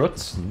 Oh,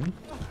 Götzen.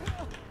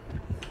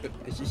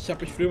 Ich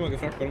habe mich früher mal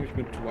gefragt, warum ich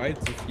mit Dwight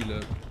so viele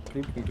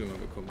Blutpunkte immer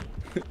bekomme.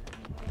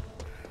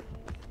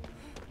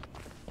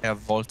 Er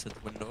vaulted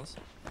Windows.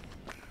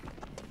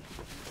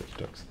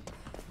 DieSteckdoze.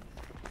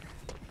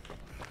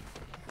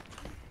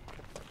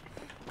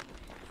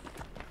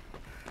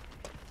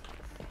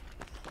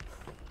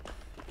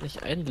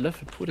 Nicht einen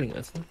Löffel Pudding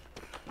essen?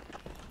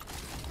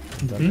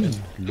 Dann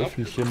ein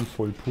Löffelchen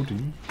voll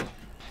Pudding.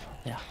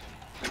 Ja.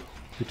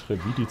 Bittere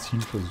Medizin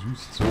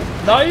versüßt. So.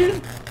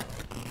 Nein!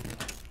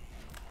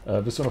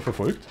 Bist du noch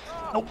verfolgt?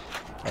 Nope.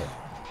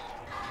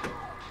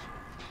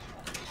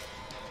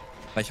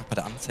 Weil ich auch bei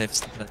der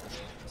unsafesten Platte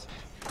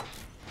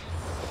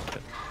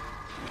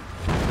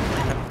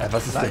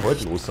Was ist denn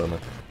heute los damit?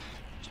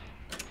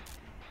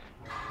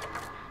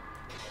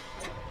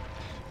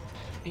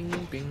 Bing,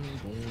 bing,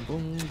 bung,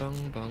 bung,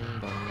 bang, bang,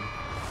 bang.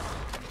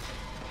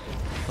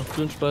 Machst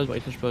du einen Spalt, war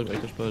ich einen Spalt, war ich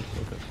einen Spalt.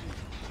 Okay.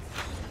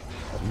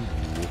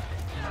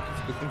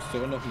 Jetzt bekommst du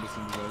auch noch ein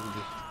bisschen Beweise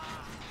dich.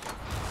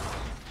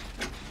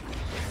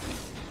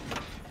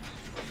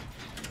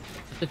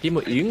 Hat der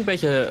Demo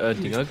irgendwelche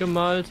Dinger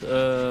gemalt?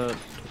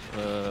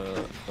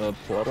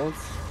 Portals?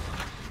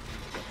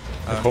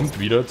 Er kommt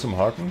wieder zum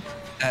Haken.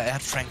 Er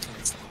hat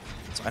Franklins.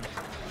 So ein.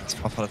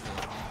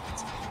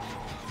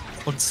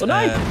 Und, Oh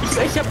nein!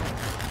 Ich hab...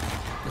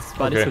 Das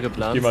war nicht so Okay,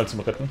 geplant. geh mal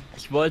zum Retten.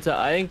 Ich wollte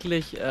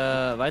eigentlich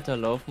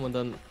weiterlaufen und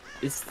dann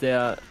ist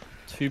der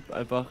Typ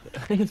einfach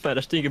jetzt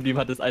weiter stehen geblieben,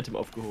 hat das Item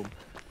aufgehoben.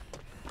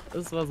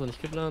 Das war so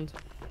nicht geplant.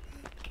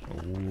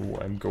 Oh,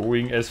 I'm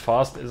going as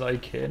fast as I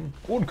can.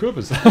 Oh, ein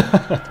Kürbis.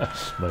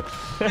 Nein.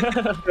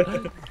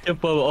 Ich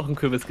hab aber auch einen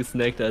Kürbis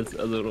gesnackt,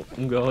 also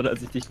umgehauen,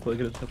 als ich dich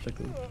vollgedacht hab.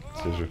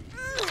 Sehr schön.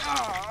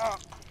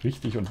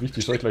 Richtig und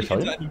wichtig. Soll ich gleich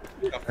heilen?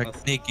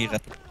 Nee, geh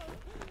retten.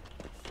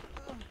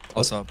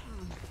 Außer.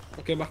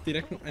 Okay, mach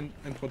direkt noch ein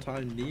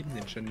Portal neben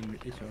den Channel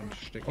mit ich und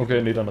stecke.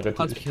 Okay, nee, dann rette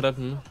Kannst ich. mich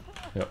retten?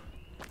 Ja.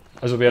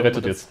 Also wer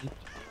rettet jetzt?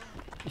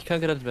 Ich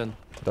kann gerettet werden.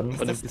 Dann,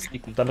 Von dem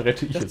Sneaken. dann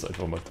rette ich jetzt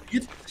einfach mal.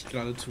 Was ich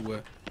gerade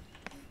tue.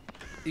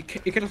 Ihr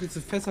kennt doch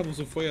diese Fässer, wo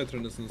so Feuer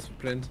drin ist und es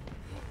brennt.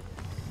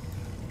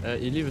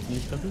 Eli, willst du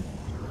nicht retten?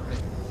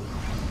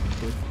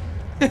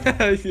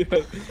 Ja,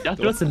 Ja,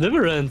 du hast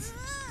Deliverance!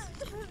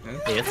 Ja?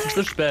 Ja, jetzt ist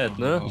es spät,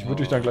 ne? Ich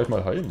würde dich dann gleich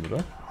mal heilen, oder?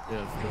 Ja,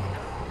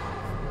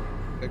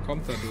 Er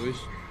kommt da durch.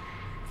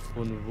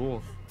 und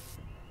wo?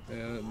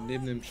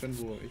 Neben dem Chen,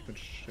 wo ich mit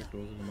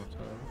Steckdose gemacht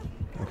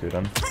habe. Okay,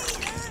 dann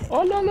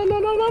Oh nein, nein,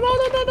 nein, nein, nein,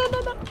 nein, nein,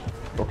 nein, nein,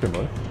 lock den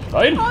mal.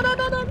 Nein! nein,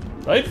 nein, nein,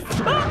 Nein!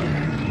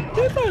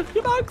 Hilfe,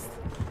 ich hab Angst!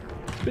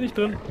 Ich bin nicht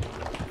drin.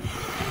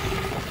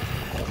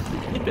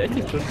 Ich bin echt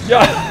nicht drin.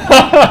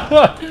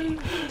 Ja!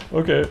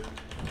 Okay.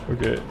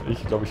 Okay,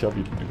 ich glaube, ich habe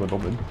ihn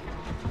übernommen.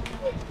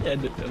 Ja,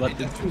 warte,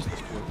 Das finde ich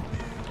nicht cool.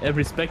 er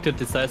respected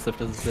decisive,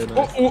 das ist sehr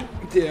Oh, nice. oh,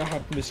 der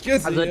hat mich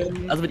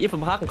gesehen. Also wenn ihr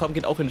vom Haken kommt,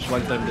 geht auch in den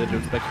Schwank rein, der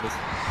respected ist.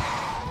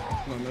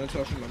 Nein, meine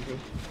Taschenlampe. Ja,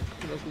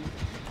 gut.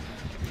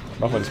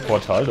 Mach mal das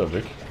Portal da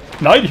weg.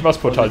 Nein, ich mach's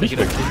Portal nicht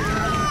weg.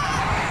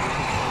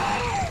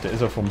 Der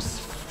ist ja from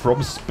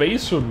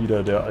Space schon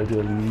wieder, der alte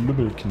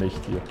Lümmelknecht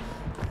hier.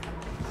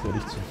 Ist ja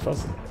nicht zu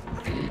fassen.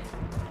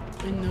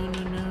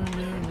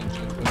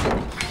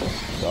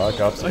 Da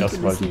gab's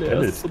erstmal die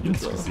Pellets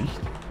ins Gesicht.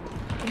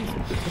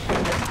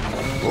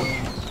 Oh.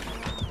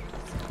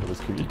 Ja, das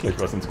krieg ich gleich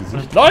was ins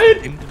Gesicht.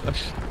 Nein!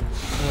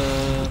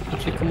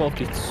 Ich komme auf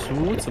dich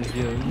zu, zum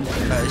Healen.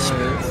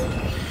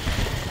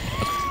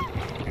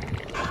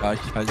 Ja,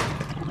 ich weiß nicht.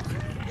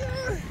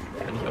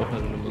 Kann ich auch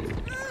eine Nummer.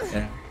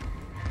 Ja.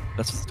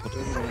 Das ist tot.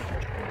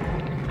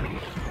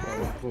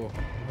 Wo?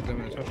 Hat er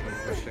meine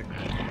Taschenlampe versteckt?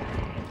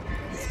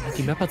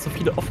 Die Map hat so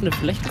viele offene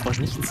Flächen, was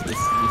nichts ist. Dieses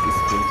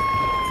Bild.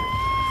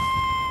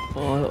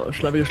 Oh,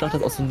 schlammige Schlacht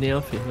ist auch so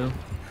nervig, ne?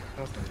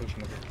 Da ist meine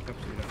Taschenlampe. Ich hab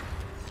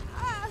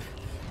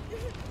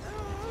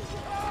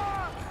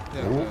sie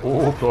Ja,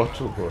 Oh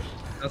Gott, oh Gott.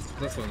 das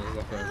war eine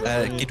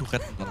Sache. Geh du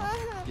retten dann.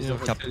 Die Ich Sache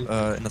hab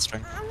erzähl in der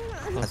Strength.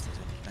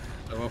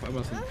 Da war auf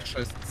einmal so ein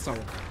scheiß Zaun.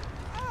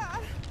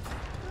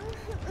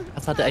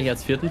 Was hat er eigentlich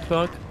als vierten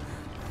Perk?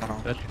 Genau.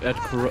 Er hat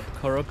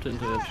Corrupt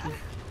Intervention.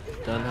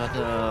 Dann hat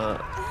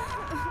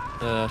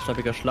er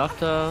Schnappiger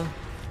Schlachter,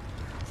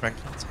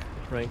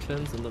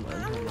 Franklins und dann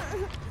einen Hammer.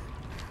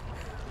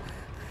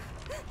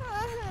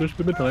 Ich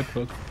bin mit 3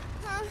 Perks.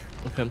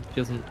 Okay,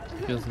 hier sind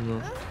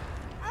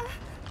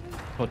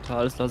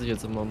Portal, das lasse ich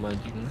jetzt immer mal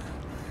liegen.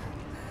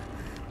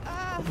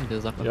 Gucken,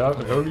 der Sache. Ja,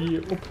 hurry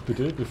up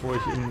bitte, bevor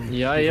ich in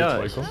Ja, Stufe ja.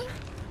 2 komme.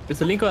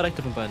 Bist du linke oder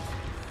rechte von beiden?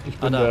 Ich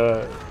bin da.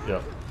 der... Ja.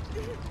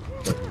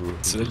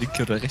 Zu der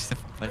linke oder rechte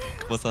von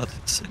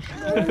großartig.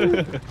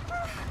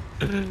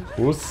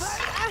 Bus.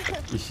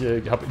 Ich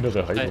habe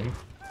innere Heilung.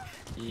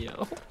 Ja,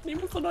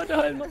 ich muss doch Leute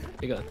heilen, Mann.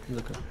 Egal, ist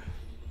okay.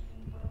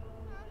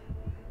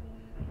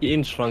 Hier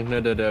in den Schrank,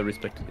 ne? Der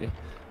respektet die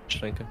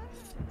Schränke.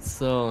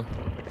 So.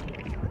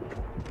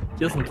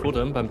 Hier ist ein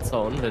Totem beim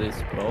Zaun, wer das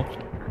braucht.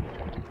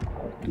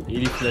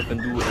 Edi, vielleicht wenn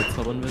du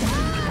zaubern willst.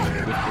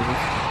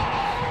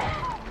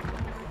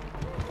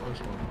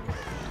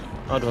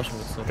 Ah, du hast schon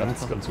gezaubert.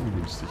 Ganz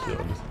ungünstig hier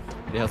alles.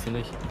 Nee, hast du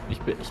nicht.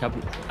 Ich hab.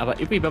 Aber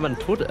irgendwie, wenn man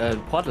ein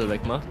Portal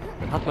wegmacht,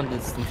 dann hat man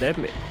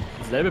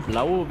dasselbe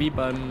Blau wie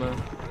beim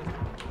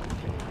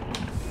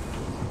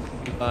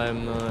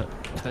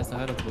Kreis der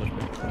Heilung zum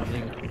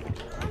Beispiel.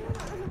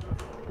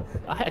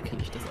 Daher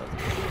kenne ich das also.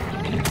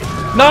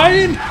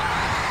 Nein!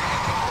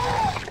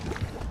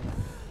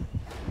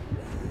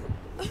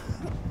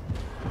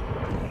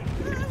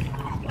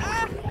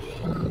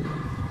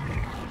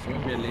 Ich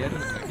hab mir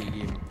leeren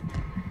gegeben.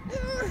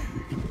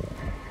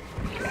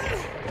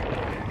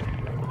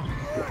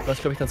 Das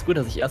ist, glaube ich, ganz gut,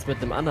 dass ich erst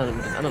mit den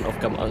anderen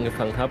Aufgaben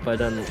angefangen habe, weil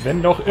dann. Wenn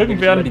noch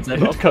irgendwer einen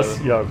dieselbe Hit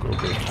kassiert. Ja,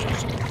 okay.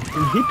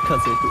 Ein Hit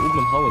kassiert, hier oben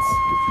im Haus.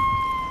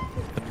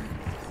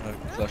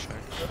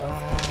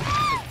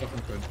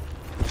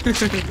 Du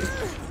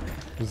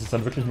musst es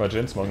dann wirklich mal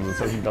Gens machen, sonst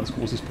habe ich ein ganz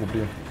großes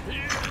Problem.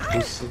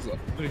 Das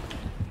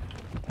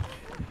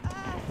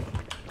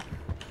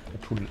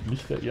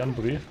nicht der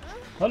Ehrenbree.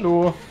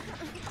 Hallo!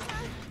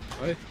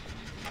 Hi.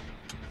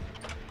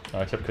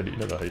 Ah, ich habe keine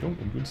innere Heilung,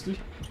 ungünstig.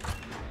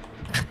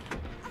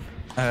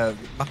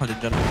 Mach mal den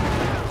Gen.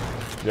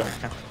 Ja.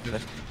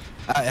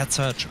 Er hat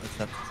Search.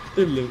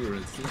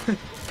 Deliverance.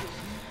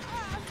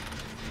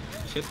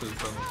 Ich hätte es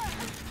dann.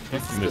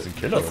 Das ist ein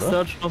Keller, Was oder?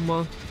 Search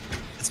nochmal?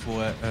 Ist wo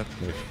Nee.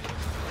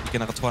 die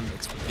Generatoren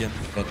explodieren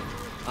werden.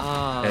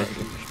 Ah,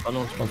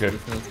 Spannung. Okay.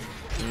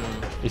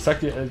 Ich sag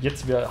dir,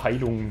 jetzt wäre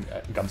Heilung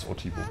ganz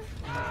Ottibo.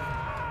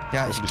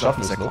 Ja, Also, ich wir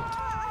schaffen glaube,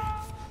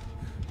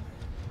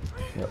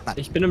 es noch.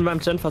 Ich bin mit meinem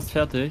Gen fast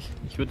fertig.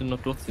 Ich würde ihn noch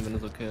durchziehen, wenn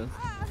es okay ist.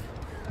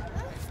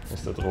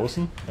 Ist da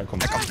draußen? Dann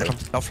kommt Er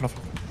kommt. Lauf.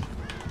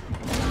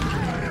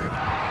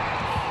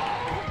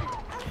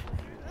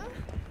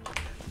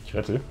 Ich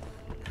rette.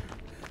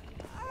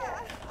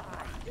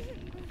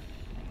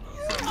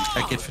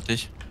 Er geht für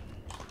dich.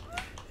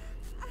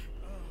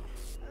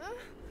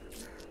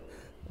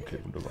 Okay,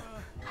 wunderbar.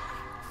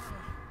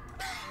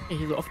 Ey,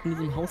 hier so oft in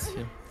diesem Haus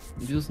hier.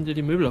 Und wieso sind dir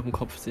die Möbel auf dem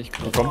Kopf, sehe ich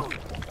gerade. Komm.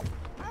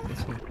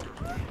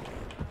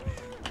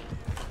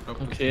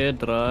 Okay,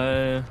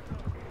 3,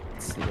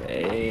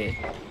 2,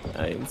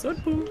 1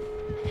 und boom.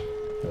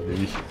 Da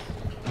will ich.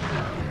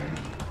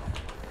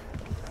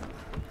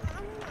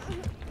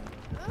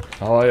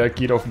 Ah, er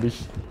geht auf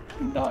mich.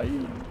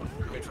 Nein.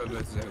 Auf jeden Fall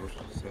bleibt sehr gut.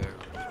 Sehr gut.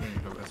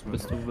 Ich glaube erstmal.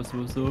 Bist du? Da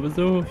bist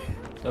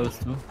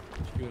du.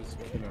 Ich will das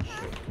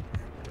Killer-Shake.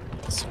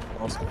 So,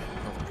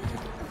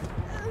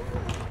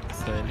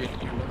 Same.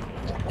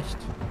 Echt?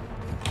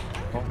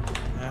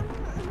 Ja.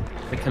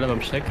 Der Keller beim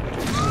Check.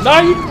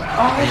 Nein!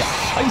 Ah,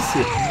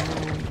 scheiße!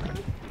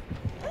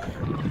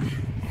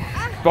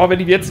 Boah, wenn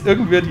ihm jetzt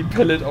irgendwer die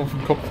Pellet auf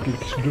den Kopf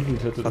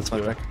geschnüffelt hätte, das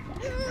wäre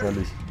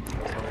herrlich.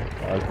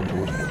 Ah, ich bin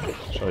tot.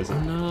 Scheiße.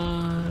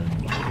 Nein.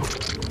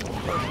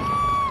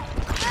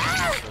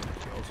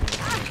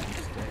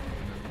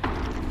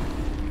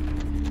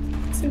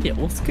 Sind die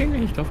Ausgänge?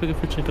 Ich glaube, wir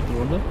gefühlt schon dritte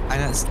Runde.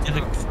 Einer ist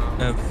direkt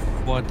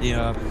vor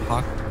der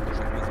Park.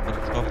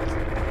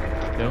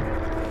 Ja.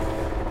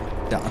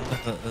 Der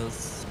andere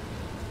ist.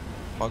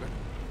 Morgen.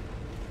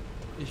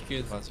 Ich gehe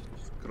jetzt ins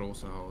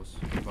große Haus.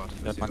 Warte,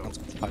 Der hat mal ganz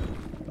kurz Park.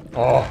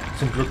 Oh,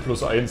 zum Glück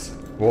 +1.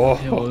 Boah.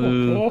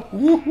 Jawohl.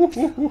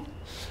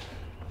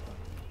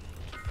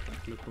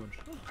 Glückwunsch.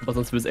 Aber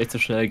sonst würde es echt so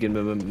schnell gehen,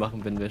 wenn wir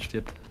machen, wenn wer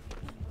stirbt.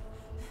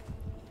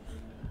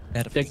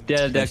 Ja,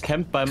 Der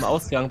campt beim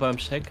Ausgang, beim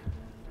Check.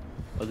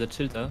 Also der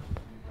chillt da.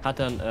 Hat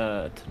dann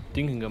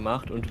Dingen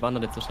gemacht und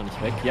wandert jetzt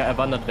wahrscheinlich weg. Ja, er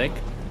wandert weg.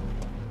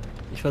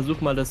 Ich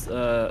versuche mal das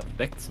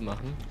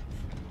wegzumachen.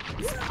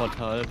 Das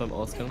Portal beim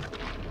Ausgang.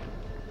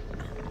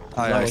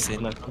 Ah ja, ich sehe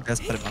ihn. ihn. Er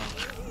ist bei dem anderen.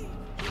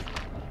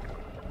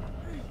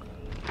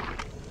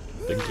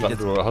 Denk dran,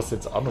 du hast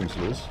jetzt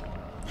ahnungslos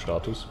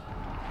Status.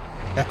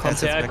 Ja,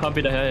 Kommt her, kommt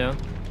wieder her, ja.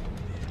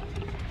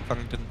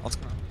 Fangen den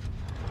Ausgang an.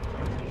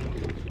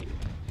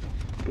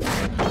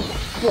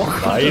 Boah,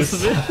 Nice.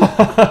 Gottes Willen.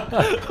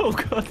 Oh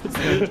Gottes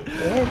Willen.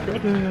 Oh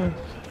Gott.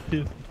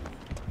 Hier.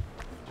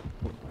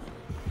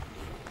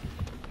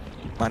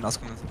 Mein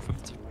Ausgang ist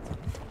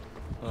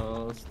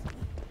 50%. Passt.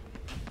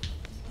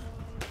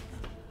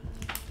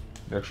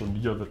 Merk schon,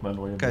 Lia wird mein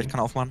neuer. Okay, ich kann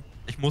aufmachen.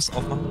 Ich muss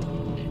aufmachen.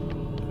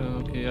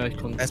 Okay, ja, ich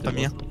komme. Er ist bei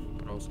mir.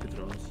 Raus, geht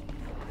raus.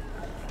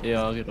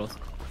 Ja, geht raus.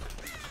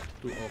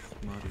 Du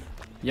auch, Mario.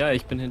 Ja,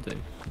 ich bin hinter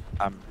ihm.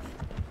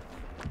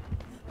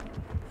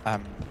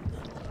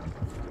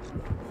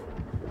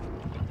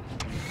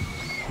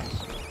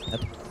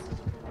 Nett.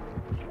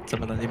 Jetzt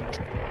haben wir daneben.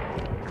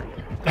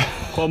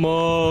 Come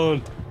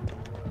on!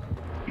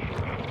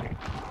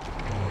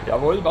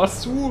 Jawohl,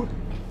 machst du!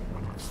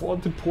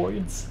 40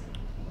 Points.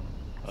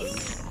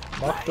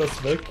 Mach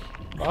das weg.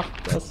 Mach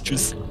das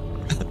Tschüss. weg.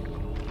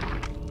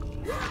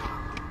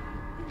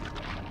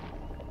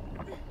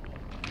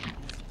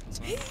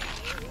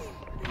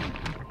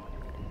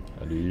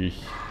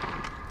 Herrlich.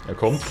 Er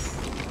kommt.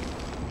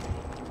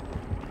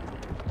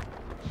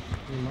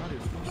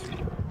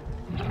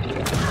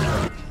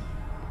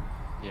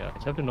 Ja,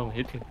 ich habe hier noch einen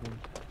Hit gegeben.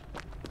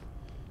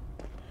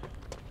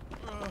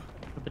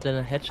 Mit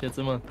deiner Hedge jetzt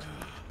immer.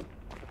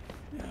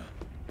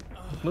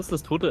 Ich muss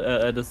das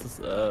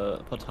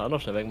Portal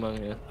noch schnell wegmachen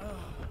hier.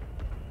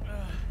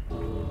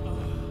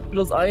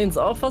 +1,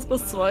 auch fast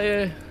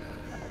 +2.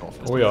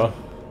 Oh ja.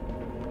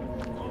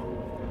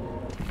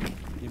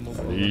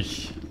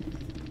 Ich.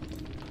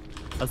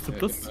 Hast du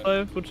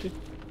 +2, Fuji?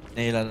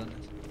 Nee, leider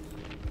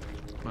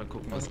nicht. Mal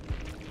gucken, was.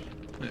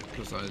 Ne,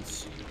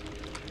 +1.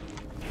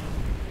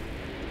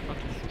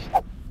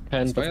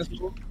 Das war ja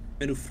so,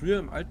 wenn du früher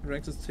im alten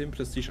Rank-System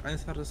Prestige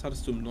 1 hattest,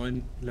 hattest du im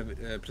neuen Level,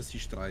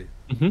 Prestige 3.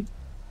 Mhm.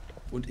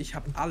 Und ich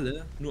habe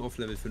alle nur auf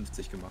Level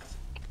 50 gemacht.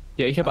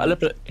 Ja, ich habe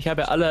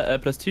ja alle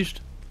Prestige.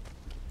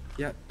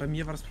 Ja, bei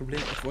mir war das Problem,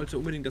 ich wollte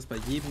unbedingt, dass bei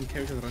jedem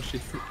Charakter dran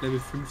steht Level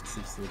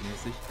 50 so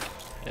mäßig.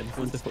 Ja, das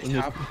Und ist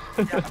ja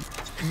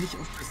ich bin nicht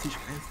auf Prestige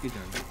 1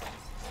 gegangen.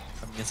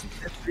 Bei mir sind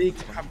Deswegen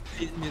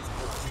fehlt mir jetzt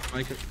auch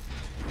Michael.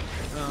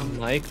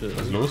 Michael.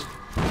 Was ist los?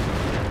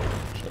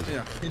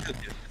 Ja, hinter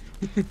dir.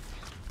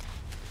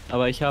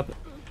 Aber ich habe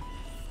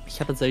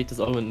tatsächlich das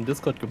auch in den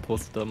Discord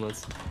gepostet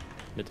damals.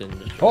 Mit den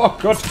Oh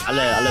Gott!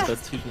 alle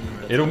Prestigen.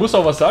 Ey, du musst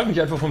auch was sagen, nicht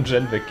einfach vom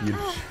Gen weggehen.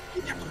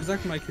 Ich hab doch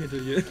gesagt, Michael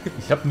hinter dir.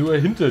 Ich habe nur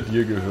hinter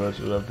dir gehört,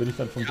 oder bin ich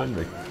dann vom Gen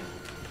weg?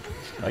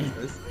 Nein,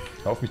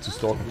 hör auf mich zu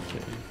stalken.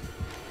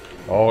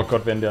 Oh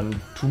Gott, wenn der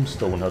einen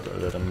Tombstone hat,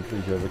 Alter, dann krieg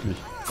ich ja wirklich...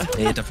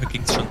 Nee, dafür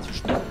ging's schon zu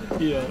schnell.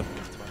 Ja.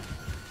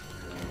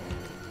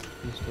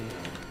 Das stimmt.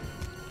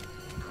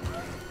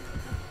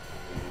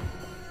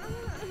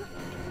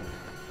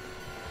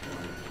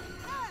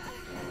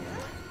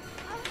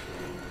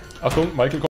 Achtung, Michael kommt.